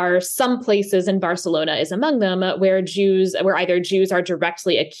there are some places, and Barcelona is among them, where either Jews are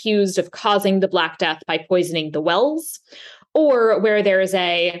directly accused of causing the Black Death by poisoning the wells, or where there's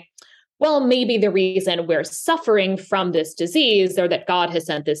maybe the reason we're suffering from this disease, or that God has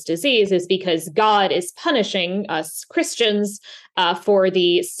sent this disease, is because God is punishing us Christians for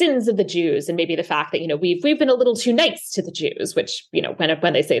the sins of the Jews, and maybe the fact that we've been a little too nice to the Jews, which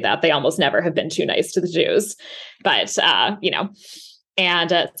when they say that, they almost never have been too nice to the Jews, but so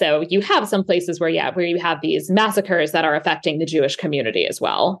you have some places where you have these massacres that are affecting the Jewish community as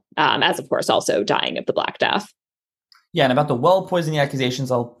well, as of course also dying of the Black Death. Yeah, and about the well poisoning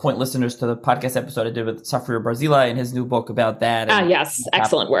accusations, I'll point listeners to the podcast episode I did with Safir Barzila and his new book about that. Yes,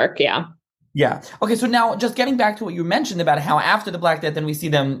 excellent work. Yeah. Yeah. Okay, so now just getting back to what you mentioned about how after the Black Death, then we see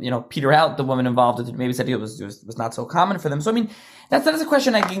them, peter out the woman involved. Maybe said it was not so common for them. So, I mean, that is a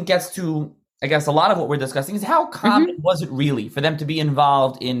question I think gets to, I guess, a lot of what we're discussing is how common was it really for them to be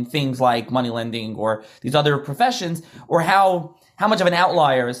involved in things like money lending or these other professions, or how much of an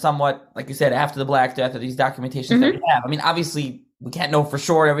outlier is somewhat, like you said, after the Black Death or these documentations that we have? I mean, obviously, we can't know for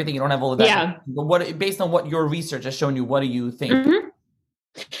sure everything. You don't have all the documentations. But based on what your research has shown you, what do you think?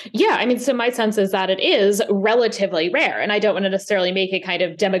 Yeah, I mean, so my sense is that it is relatively rare, and I don't want to necessarily make a kind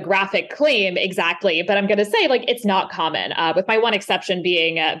of demographic claim exactly, but I'm going to say it's not common. With my one exception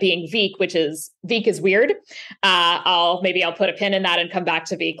being Vic, Vic is weird. I'll put a pin in that and come back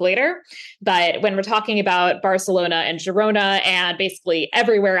to Vic later. But when we're talking about Barcelona and Girona and basically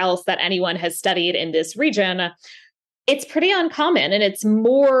everywhere else that anyone has studied in this region, it's pretty uncommon, and it's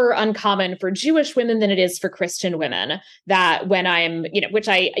more uncommon for Jewish women than it is for Christian women. That when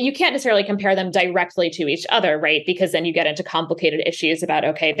you can't necessarily compare them directly to each other, right? Because then you get into complicated issues about,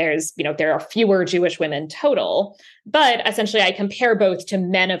 okay, there are fewer Jewish women total, but essentially I compare both to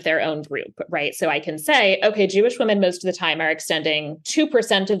men of their own group, right? So I can say, okay, Jewish women most of the time are extending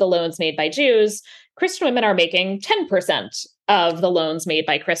 2% of the loans made by Jews. Christian women are making 10% of the loans made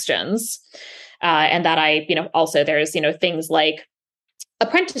by Christians. And that also there's, things like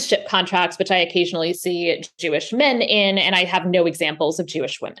apprenticeship contracts, which I occasionally see Jewish men in, and I have no examples of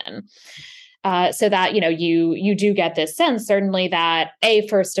Jewish women. So that, you do get this sense, certainly, that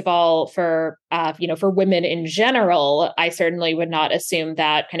first of all, for women in general, I certainly would not assume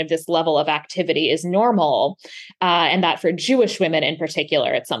that kind of this level of activity is normal. And that for Jewish women in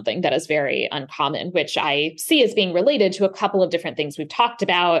particular, it's something that is very uncommon, which I see as being related to a couple of different things we've talked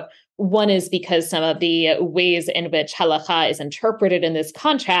about. One is because some of the ways in which halakha is interpreted in this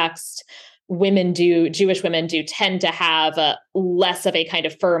context, Jewish women do tend to have less of a kind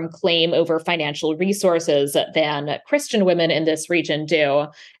of firm claim over financial resources than Christian women in this region do.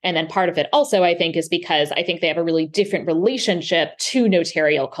 And then part of it also, I think, is because I think they have a really different relationship to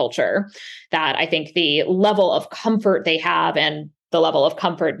notarial culture, that I think the level of comfort they have, and the level of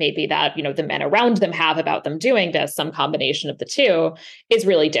comfort maybe that, the men around them have about them doing this, some combination of the two, is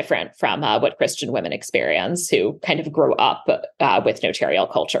really different from what Christian women experience, who kind of grow up with notarial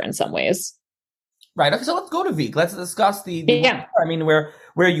culture in some ways. Right. Okay. So let's go to Vic. Let's discuss I mean, where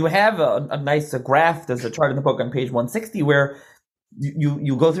you have a nice graph. There's a chart in the book on page 160 where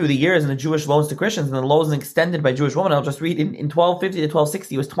you go through the years and the Jewish loans to Christians, and the loans extended by Jewish women. I'll just read in 1250 to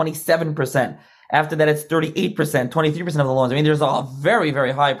 1260 it was 27%. After that, it's 38%, 23% of the loans. I mean, there's a very,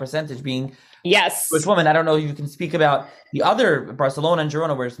 very high percentage being Jewish women. I don't know if you can speak about the other Barcelona and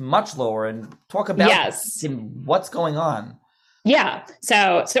Girona, where it's much lower, and talk about what's going on. Yeah.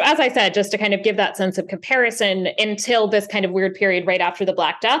 So as I said, just to kind of give that sense of comparison, until this kind of weird period right after the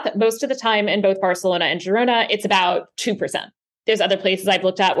Black Death, most of the time in both Barcelona and Girona, it's about 2%. There's other places I've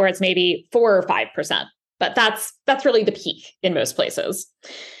looked at where it's maybe 4 or 5%, but that's really the peak in most places.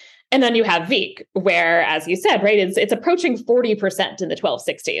 And then you have Vic, where, as you said, right, it's approaching 40% in the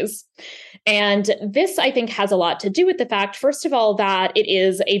 1260s. And this, I think, has a lot to do with the fact, first of all, that it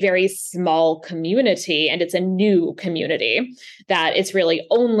is a very small community, and it's a new community, that it's really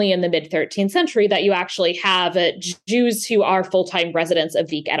only in the mid-13th century that you actually have Jews who are full-time residents of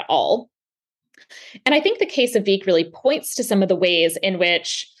Vic at all. And I think the case of Vic really points to some of the ways in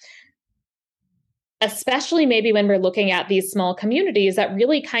which especially maybe when we're looking at these small communities, that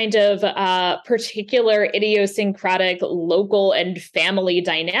really kind of particular idiosyncratic local and family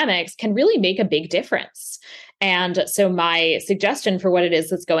dynamics can really make a big difference. And so my suggestion for what it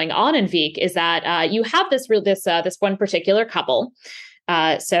is that's going on in Vik is that you have this one particular couple,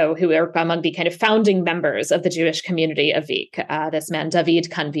 so who are among the kind of founding members of the Jewish community of Vik, this man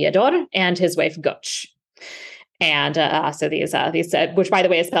David Canviador and his wife Goch. And so these, which by the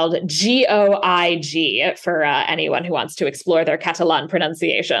way is spelled Goig for anyone who wants to explore their Catalan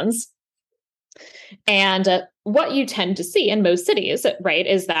pronunciations. And what you tend to see in most cities, right,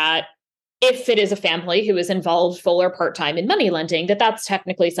 is that if it is a family who is involved full or part-time in money lending, that's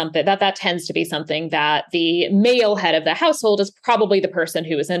technically something that tends to be something that the male head of the household is probably the person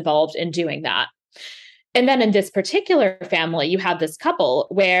who is involved in doing that. And then in this particular family, you have this couple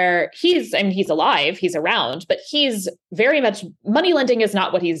where he's alive, he's around, but he's very much, money lending is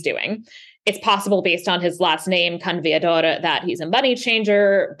not what he's doing. It's possible based on his last name, Canviador, that he's a money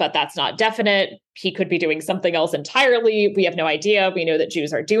changer, but that's not definite. He could be doing something else entirely. We have no idea. We know that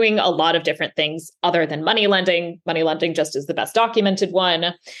Jews are doing a lot of different things other than money lending. Money lending just is the best documented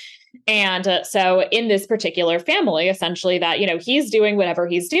one. And so in this particular family, essentially that, he's doing whatever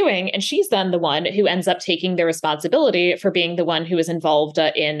he's doing, and she's then the one who ends up taking the responsibility for being the one who is involved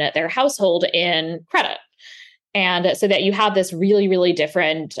in their household in credit. And so that you have this really, really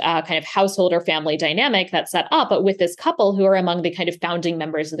different kind of household or family dynamic that's set up with this couple who are among the kind of founding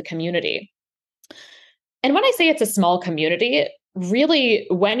members of the community. And when I say it's a small community, really,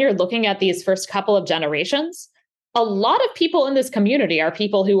 when you're looking at these first couple of generations, a lot of people in this community are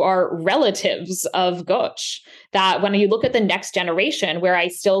people who are relatives of Goch. That when you look at the next generation, where I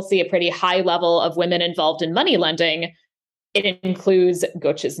still see a pretty high level of women involved in money lending, it includes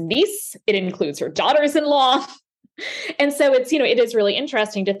Goch's niece, it includes her daughters-in-law. And so it's, it is really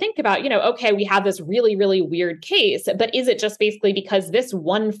interesting to think about, okay, we have this really, really weird case, but is it just basically because this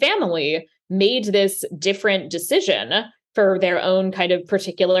one family made this different decision for their own kind of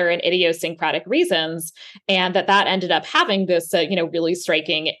particular and idiosyncratic reasons, and that ended up having this, really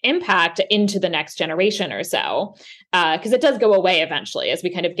striking impact into the next generation or so, because it does go away eventually as we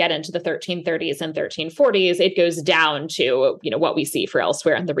kind of get into the 1330s and 1340s. It goes down to, what we see for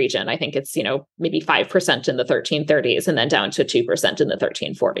elsewhere in the region. I think it's, maybe 5% in the 1330s and then down to 2% in the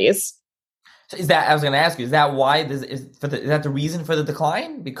 1340s. So I was going to ask you, is that why is that the reason for the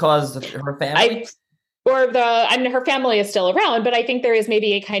decline? Because of her family? Her family is still around, but I think there is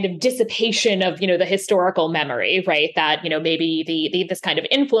maybe a kind of dissipation of, the historical memory, right? That, maybe this kind of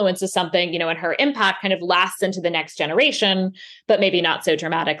influences something, and her impact kind of lasts into the next generation, but maybe not so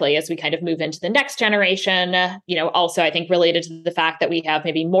dramatically as we kind of move into the next generation. Also, I think related to the fact that we have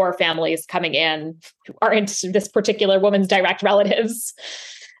maybe more families coming in who aren't this particular woman's direct relatives.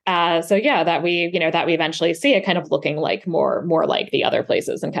 That we eventually see it kind of looking like more like the other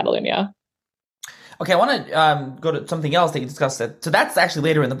places in Catalonia. Okay, I want to go to something else that you discussed. So that's actually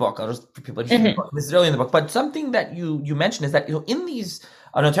later in the book. I'll just for people interested in the book. This is early in the book. But something that you mentioned is that in these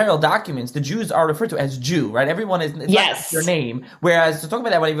notarial documents, the Jews are referred to as Jew, right? Everyone is it's not their name. Whereas to talk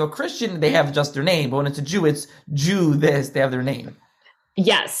about that, when you go Christian, they have just their name. But when it's a Jew, it's Jew this. They have their name.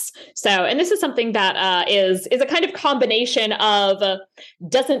 Yes. So, and this is something that is a kind of combination of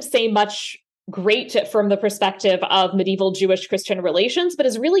doesn't say much great from the perspective of medieval Jewish-Christian relations, but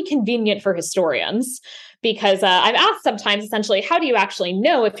is really convenient for historians. Because I've asked sometimes, essentially, how do you actually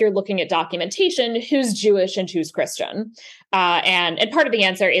know if you're looking at documentation who's Jewish and who's Christian? And part of the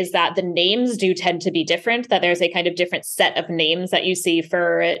answer is that the names do tend to be different, that there's a kind of different set of names that you see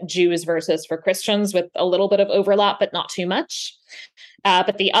for Jews versus for Christians with a little bit of overlap, but not too much.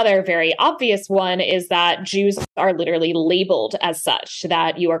 But the other very obvious one is that Jews are literally labeled as such,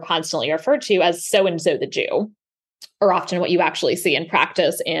 that you are constantly referred to as so-and-so the Jew. Or often what you actually see in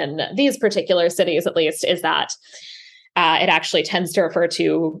practice in these particular cities, at least, is that it actually tends to refer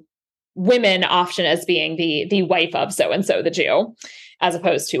to women often as being the wife of so-and-so the Jew, as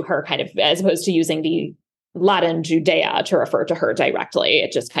opposed to using the Latin Judea to refer to her directly.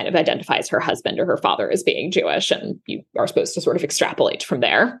 It just kind of identifies her husband or her father as being Jewish, and you are supposed to sort of extrapolate from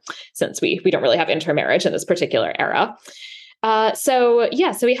there, since we don't really have intermarriage in this particular era. So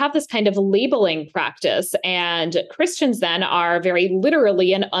we have this kind of labeling practice, and Christians then are very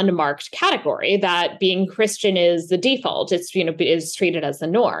literally an unmarked category, that being Christian is the default. It's, is treated as the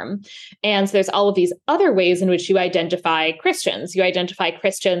norm. And so there's all of these other ways in which you identify Christians. You identify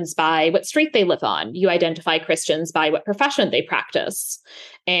Christians by what street they live on. You identify Christians by what profession they practice.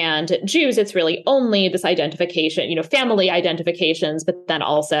 And Jews, it's really only this identification, family identifications, but then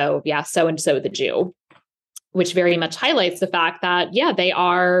also, so-and-so the Jew. which very much highlights the fact that, yeah, they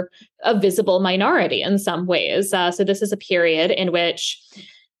are a visible minority in some ways. So this is a period in which,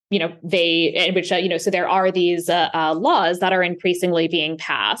 so there are these laws that are increasingly being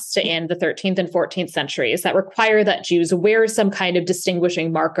passed in the 13th and 14th centuries that require that Jews wear some kind of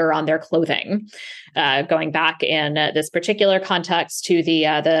distinguishing marker on their clothing. Going back in this particular context to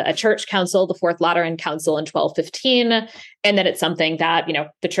the church council, the Fourth Lateran Council in 1215. And then it's something that,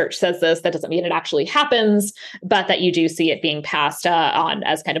 the church says this, that doesn't mean it actually happens, but that you do see it being passed on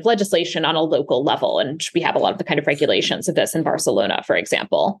as kind of legislation on a local level. And we have a lot of the kind of regulations of this in Barcelona, for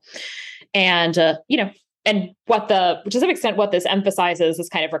example. And, and to some extent, what this emphasizes, this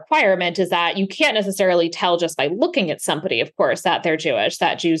kind of requirement, is that you can't necessarily tell just by looking at somebody, of course, that they're Jewish,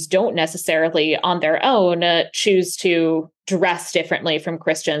 that Jews don't necessarily on their own choose to dress differently from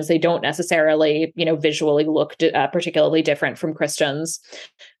Christians. They don't necessarily, visually look particularly different from Christians,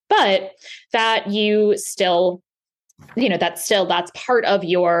 but that you still that's part of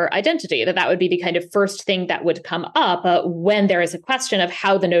your identity, that would be the kind of first thing that would come up when there is a question of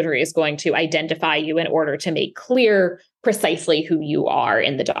how the notary is going to identify you in order to make clear precisely who you are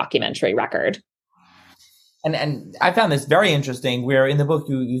in the documentary record. And I found this very interesting, where in the book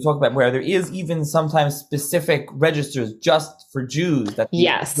you talk about where there is even sometimes specific registers just for Jews that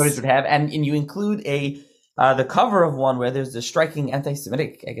notaries would have, and you include the cover of one where there's a striking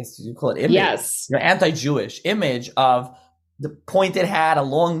anti-Semitic, I guess you call it, image, anti-Jewish image of the pointed hat, a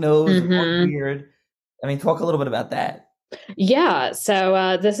long nose, a long beard. I mean, talk a little bit about that. Yeah,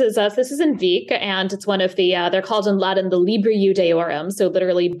 so this is in Vic, and it's one of the they're called in Latin the Libri Judaeorum, so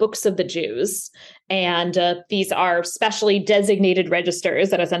literally books of the Jews. And these are specially designated registers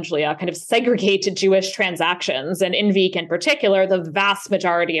that essentially kind of segregate Jewish transactions. And in Vic in particular, the vast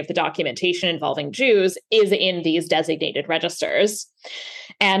majority of the documentation involving Jews is in these designated registers.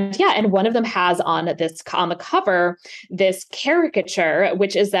 And one of them has on the cover this caricature,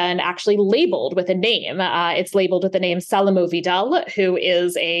 which is then actually labeled with a name. It's labeled with the name Salamo Vidal, who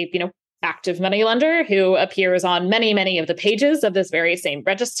is a active moneylender who appears on many, many of the pages of this very same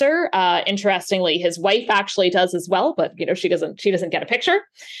register. Interestingly, his wife actually does as well, but she doesn't get a picture.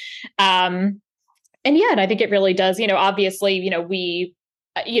 And I think it really does. Obviously, we.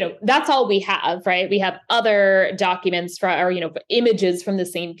 That's all we have, right? We have other documents images from the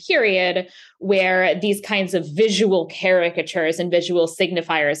same period where these kinds of visual caricatures and visual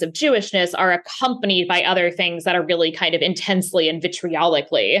signifiers of Jewishness are accompanied by other things that are really kind of intensely and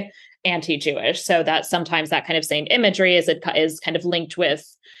vitriolically anti-Jewish. So that sometimes that kind of same imagery is kind of linked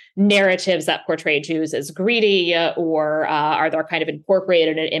with narratives that portray Jews as greedy, or are there kind of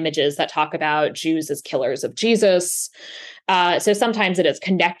incorporated in images that talk about Jews as killers of Jesus. So sometimes it is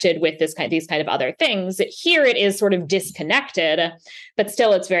connected with these kind of other things. Here it is sort of disconnected, but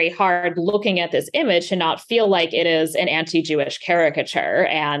still it's very hard looking at this image to not feel like it is an anti-Jewish caricature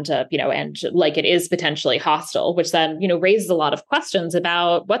and like it is potentially hostile, which then, raises a lot of questions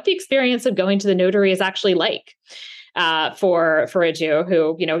about what the experience of going to the notary is actually like. For a Jew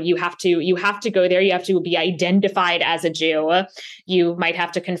who, you have to go there, you have to be identified as a Jew. You might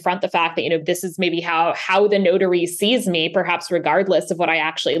have to confront the fact that, this is maybe how the notary sees me, perhaps regardless of what I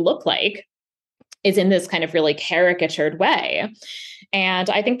actually look like, is in this kind of really caricatured way. And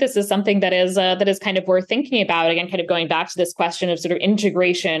I think this is something that is kind of worth thinking about. Again, kind of going back to this question of sort of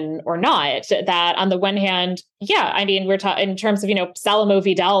integration or not, that on the one hand, we're talking in terms of, Salamo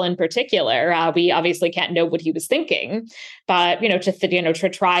Vidal in particular, we obviously can't know what he was thinking, but, to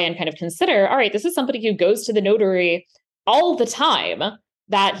try and kind of consider, all right, this is somebody who goes to the notary all the time,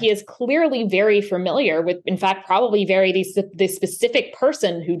 that he is clearly very familiar with, in fact, probably the specific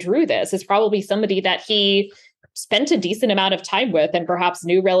person who drew this is probably somebody that he spent a decent amount of time with and perhaps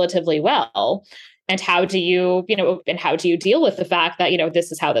knew relatively well. And how do you deal with the fact that,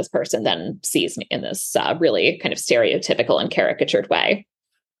 this is how this person then sees me in this really kind of stereotypical and caricatured way?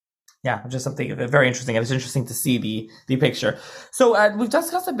 Yeah, just something very interesting. It was interesting to see the picture. So we've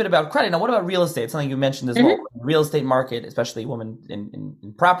discussed a bit about credit. Now, what about real estate? Something you mentioned as well. Real estate market, especially women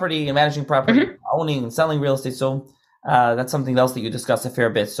in property and managing property, owning and selling real estate. So that's something else that you discussed a fair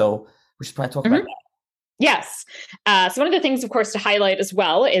bit. So we should probably talk about that. Yes. So one of the things, of course, to highlight as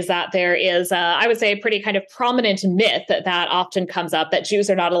well is that there is, I would say, a pretty kind of prominent myth that often comes up that Jews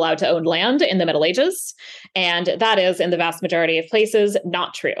are not allowed to own land in the Middle Ages. And that is, in the vast majority of places,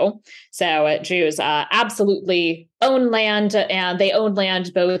 not true. So Jews absolutely own land, and they own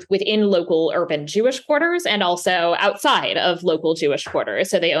land both within local urban Jewish quarters and also outside of local Jewish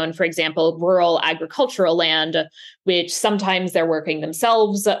quarters. So they own, for example, rural agricultural land, which sometimes they're working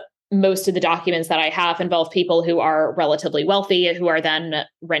themselves most of the documents that I have involve people who are relatively wealthy, who are then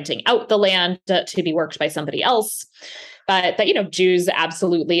renting out the land to be worked by somebody else. But that, Jews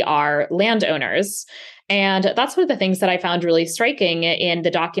absolutely are landowners. And that's one of the things that I found really striking in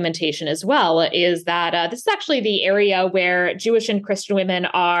the documentation as well, is that this is actually the area where Jewish and Christian women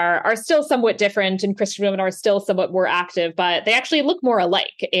are still somewhat different, and Christian women are still somewhat more active, but they actually look more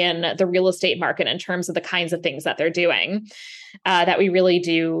alike in the real estate market in terms of the kinds of things that they're doing. That we really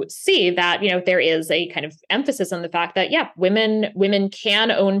do see that, there is a kind of emphasis on the fact that, women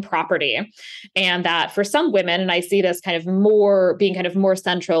can own property. And that for some women, and I see this kind of being more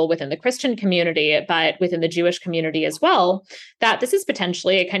central within the Christian community, but within the Jewish community as well, that this is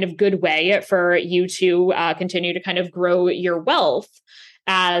potentially a kind of good way for you to continue to kind of grow your wealth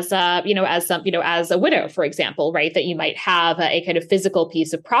as a widow, for example, right? That you might have a kind of physical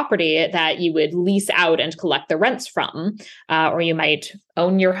piece of property that you would lease out and collect the rents from, or you might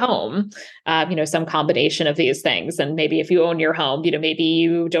own your home, some combination of these things. And maybe if you own your home, maybe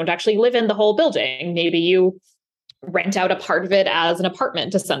you don't actually live in the whole building. Maybe you rent out a part of it as an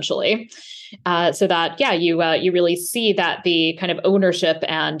apartment, essentially. So that, you really see that the kind of ownership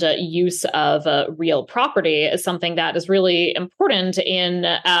and use of real property is something that is really important in,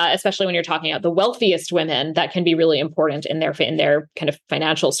 especially when you're talking about the wealthiest women, that can be really important in their kind of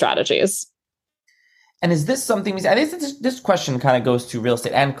financial strategies. And is this something, I think this question kind of goes to real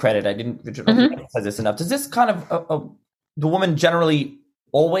estate and credit. I didn't emphasize this enough. Does this kind of, the woman generally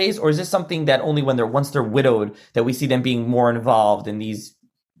always, or is this something that only once they're widowed that we see them being more involved in these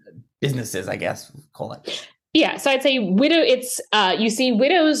businesses, I guess, call it? Yeah. So I'd say you see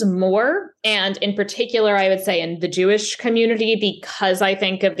widows more. And in particular, I would say in the Jewish community, because I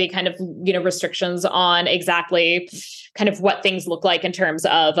think of the kind of, restrictions on exactly kind of what things look like in terms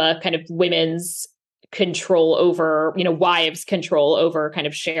of kind of women's control over, wives' control over kind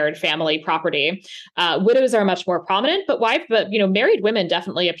of shared family property. Widows are much more prominent, but married women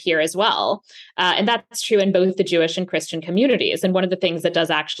definitely appear as well. And that's true in both the Jewish and Christian communities. And one of the things that does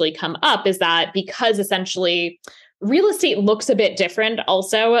actually come up is that because essentially real estate looks a bit different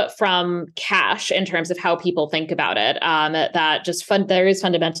also from cash in terms of how people think about it, there is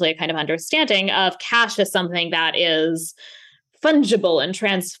fundamentally a kind of understanding of cash as something that is fungible and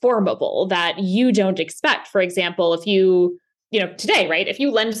transformable that you don't expect. For example, if you today, right, if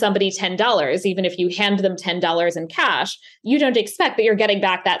you lend somebody $10, even if you hand them $10 in cash, you don't expect that you're getting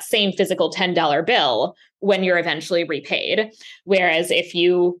back that same physical $10 bill when you're eventually repaid. Whereas if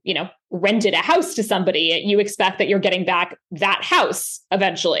you, rented a house to somebody, you expect that you're getting back that house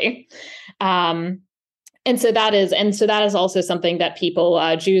eventually. And so that is also something that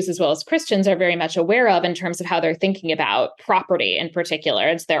people, Jews as well as Christians, are very much aware of in terms of how they're thinking about property in particular.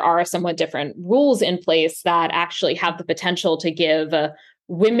 And there are somewhat different rules in place that actually have the potential to give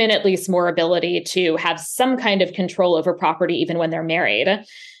women at least more ability to have some kind of control over property, even when they're married.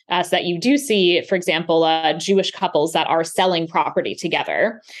 So that you do see, for example, Jewish couples that are selling property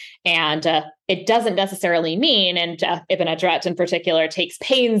together. And it doesn't necessarily mean, and Ibn Adret in particular takes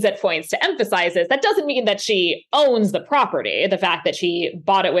pains at points to emphasize this, that doesn't mean that she owns the property. The fact that she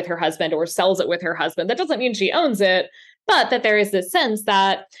bought it with her husband or sells it with her husband, that doesn't mean she owns it, but that there is this sense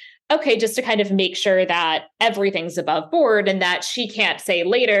that, okay, just to kind of make sure that everything's above board and that she can't say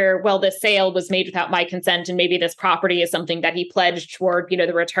later, well, the sale was made without my consent and maybe this property is something that he pledged toward,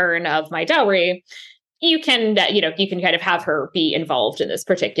 the return of my dowry. You can kind of have her be involved in this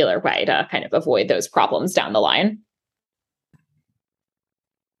particular way to kind of avoid those problems down the line.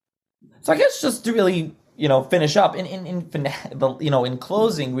 So I guess just to really, finish up in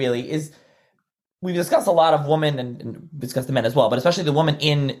closing, really is, we've discussed a lot of women and discussed the men as well, but especially the woman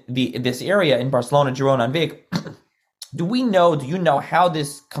in this area in Barcelona, Girona, and Vic. Do you know how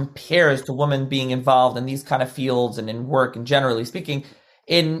this compares to women being involved in these kind of fields and in work, and generally speaking,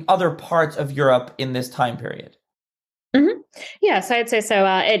 in other parts of Europe in this time period? Mm-hmm. Yes, I'd say so.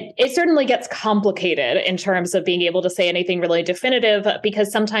 It certainly gets complicated in terms of being able to say anything really definitive,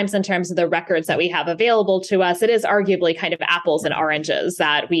 because sometimes in terms of the records that we have available to us, it is arguably kind of apples and oranges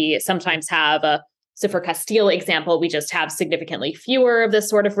that we sometimes have. So for Castile example, we just have significantly fewer of this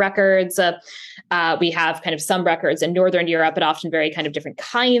sort of records. We have kind of some records in Northern Europe, but often very kind of different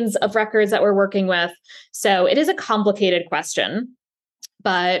kinds of records that we're working with. So it is a complicated question.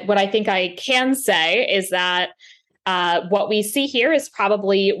 But what I think I can say is that what we see here is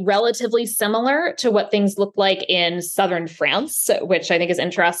probably relatively similar to what things look like in southern France, which I think is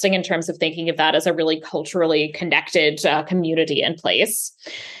interesting in terms of thinking of that as a really culturally connected community in place.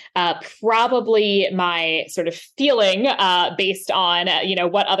 Probably my sort of feeling, based on,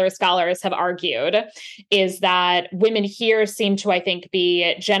 what other scholars have argued, is that women here seem to, I think,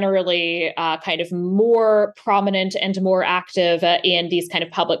 be generally kind of more prominent and more active in these kind of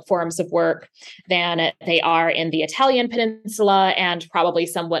public forums of work than they are in the Italian peninsula, and probably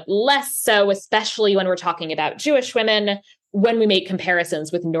somewhat less so, especially when we're talking about Jewish women, when we make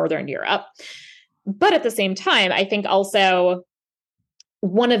comparisons with Northern Europe. But at the same time, I think also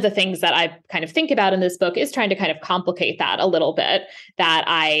one of the things that I kind of think about in this book is trying to kind of complicate that a little bit, that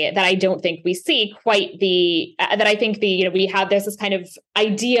I don't think we see quite that I think there's this kind of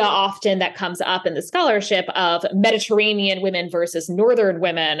idea often that comes up in the scholarship of Mediterranean women versus Northern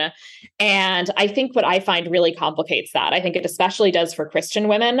women. And I think what I find really complicates that. I think it especially does for Christian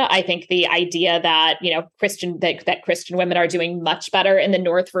women. I think the idea that, Christian women are doing much better in the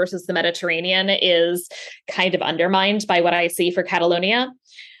North versus the Mediterranean is kind of undermined by what I see for Catalonia.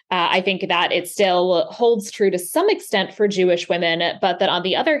 I think that it still holds true to some extent for Jewish women, but that on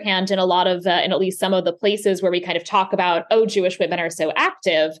the other hand, in a lot of, in at least some of the places where we kind of talk about, oh, Jewish women are so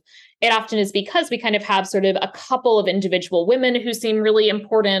active, it often is because we kind of have sort of a couple of individual women who seem really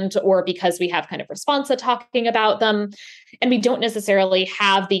important, or because we have kind of responsa talking about them. And we don't necessarily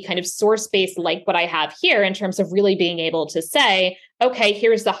have the kind of source base like what I have here in terms of really being able to say, okay,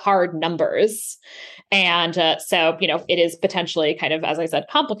 here's the hard numbers. And so, it is potentially kind of, as I said,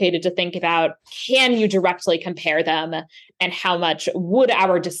 complicated to think about, can you directly compare them, and how much would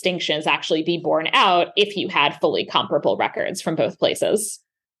our distinctions actually be borne out if you had fully comparable records from both places?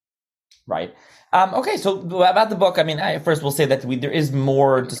 Right. Okay, so about the book, I first will say that there is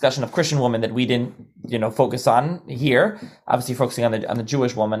more discussion of Christian women that we didn't, focus on here. Obviously, focusing on the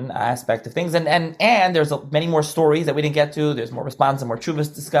Jewish woman aspect of things, and there's many more stories that we didn't get to. There's more response and more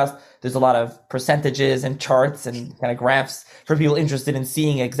tshuvas discussed. There's a lot of percentages and charts and kind of graphs for people interested in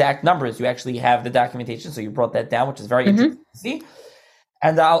seeing exact numbers. You actually have the documentation, so you brought that down, which is very interesting to see.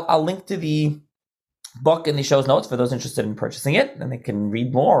 And I'll link to the book in the show's notes for those interested in purchasing it, and they can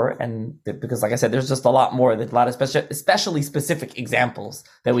read more. And because, like I said, there's just a lot more, a lot of especially specific examples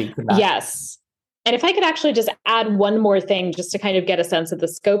that we could not. Yes. And if I could actually just add one more thing, just to kind of get a sense of the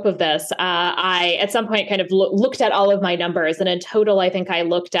scope of this, I at some point kind of looked at all of my numbers, and in total, I think I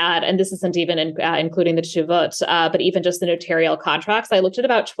looked at, and this isn't even including the tshuvot, but even just the notarial contracts, I looked at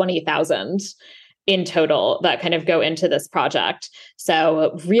about 20,000 in total that kind of go into this project.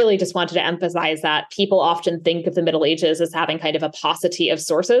 So really just wanted to emphasize that people often think of the Middle Ages as having kind of a paucity of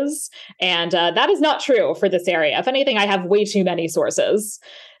sources. And that is not true for this area. If anything, I have way too many sources.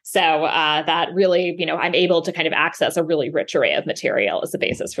 So that really, I'm able to kind of access a really rich array of material as the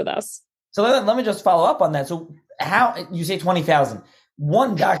basis for this. So let me just follow up on that. So how, you say 20,000.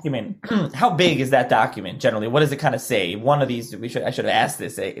 One document, how big is that document generally? What does it kind of say? One of these, I should have asked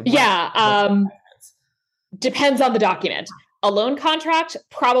this. Depends on the document. A loan contract,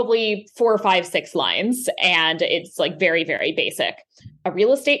 probably 4 or 5, 6 lines, and it's like very, very basic. A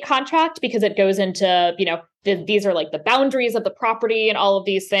real estate contract, because it goes into, these are like the boundaries of the property and all of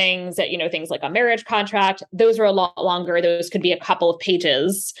these things that, things like a marriage contract, those are a lot longer. Those could be a couple of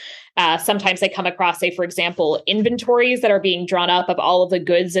pages. Sometimes I come across, say, for example, inventories that are being drawn up of all of the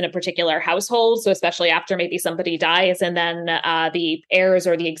goods in a particular household. So especially after maybe somebody dies, and then the heirs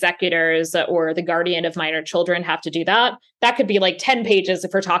or the executors or the guardian of minor children have to do that. That could be like 10 pages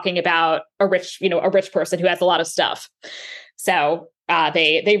if we're talking about a rich person who has a lot of stuff. So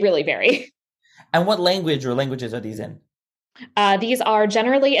they really vary. And what language or languages are these in? These are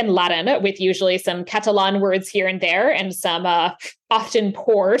generally in Latin, with usually some Catalan words here and there, and some often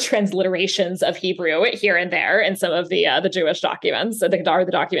poor transliterations of Hebrew here and there in some of the Jewish documents, that are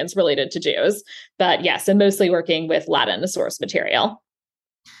the documents related to Jews. But yes, I'm mostly working with Latin source material.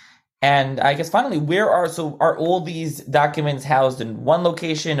 And I guess finally, are all these documents housed in one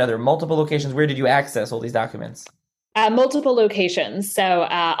location? Are there multiple locations? Where did you access all these documents? Multiple locations. So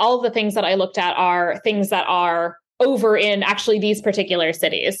all of the things that I looked at are things that are over in actually these particular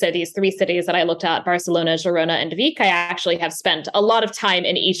cities. So these 3 cities that I looked at, Barcelona, Girona, and Vic, I actually have spent a lot of time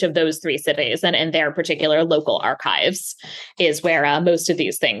in each of those 3 cities, and in their particular local archives is where most of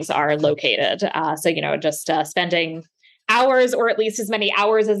these things are located. So, just spending hours, or at least as many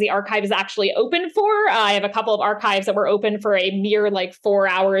hours as the archive is actually open for. I have a couple of archives that were open for a mere 4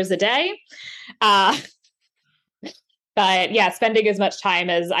 hours a day. But yeah, spending as much time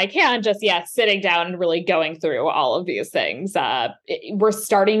as I can, just sitting down and really going through all of these things. We're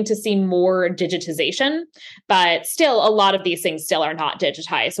starting to see more digitization, but still a lot of these things still are not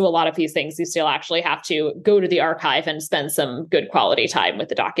digitized. So a lot of these things, you still actually have to go to the archive and spend some good quality time with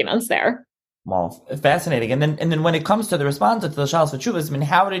the documents there. Well, fascinating. And then when it comes to the response to the Shalos V'Tshuvos, I mean,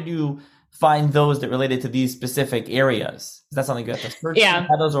 how did you find those that related to these specific areas? Is that something you have to search? Yeah.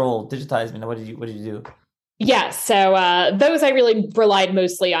 How those are all digitized? I mean, what did you do? Yeah, so those I really relied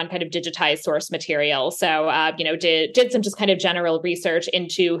mostly on kind of digitized source material. So did some just kind of general research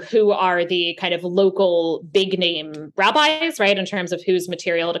into who are the kind of local big name rabbis, right, in terms of whose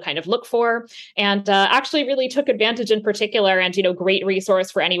material to kind of look for, and actually really took advantage in particular. And great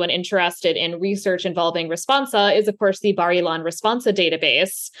resource for anyone interested in research involving responsa is of course the Bar Ilan Responsa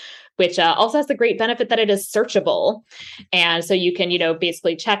database, which also has the great benefit that it is searchable. And so you can,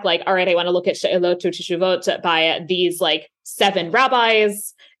 basically check like, all right, I want to look at She'elot Teshuvot by these like 7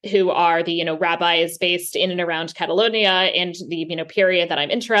 rabbis who are the, rabbis based in and around Catalonia in the, period that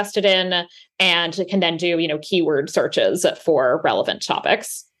I'm interested in, and can then do, keyword searches for relevant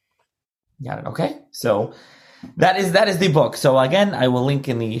topics. Got it. Okay. So that is the book. So again, I will link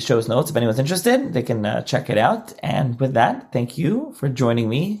in the show's notes. If anyone's interested, they can check it out. And with that, thank you for joining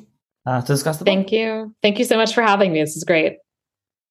me to discuss the book. Thank you. Thank you so much for having me. This is great.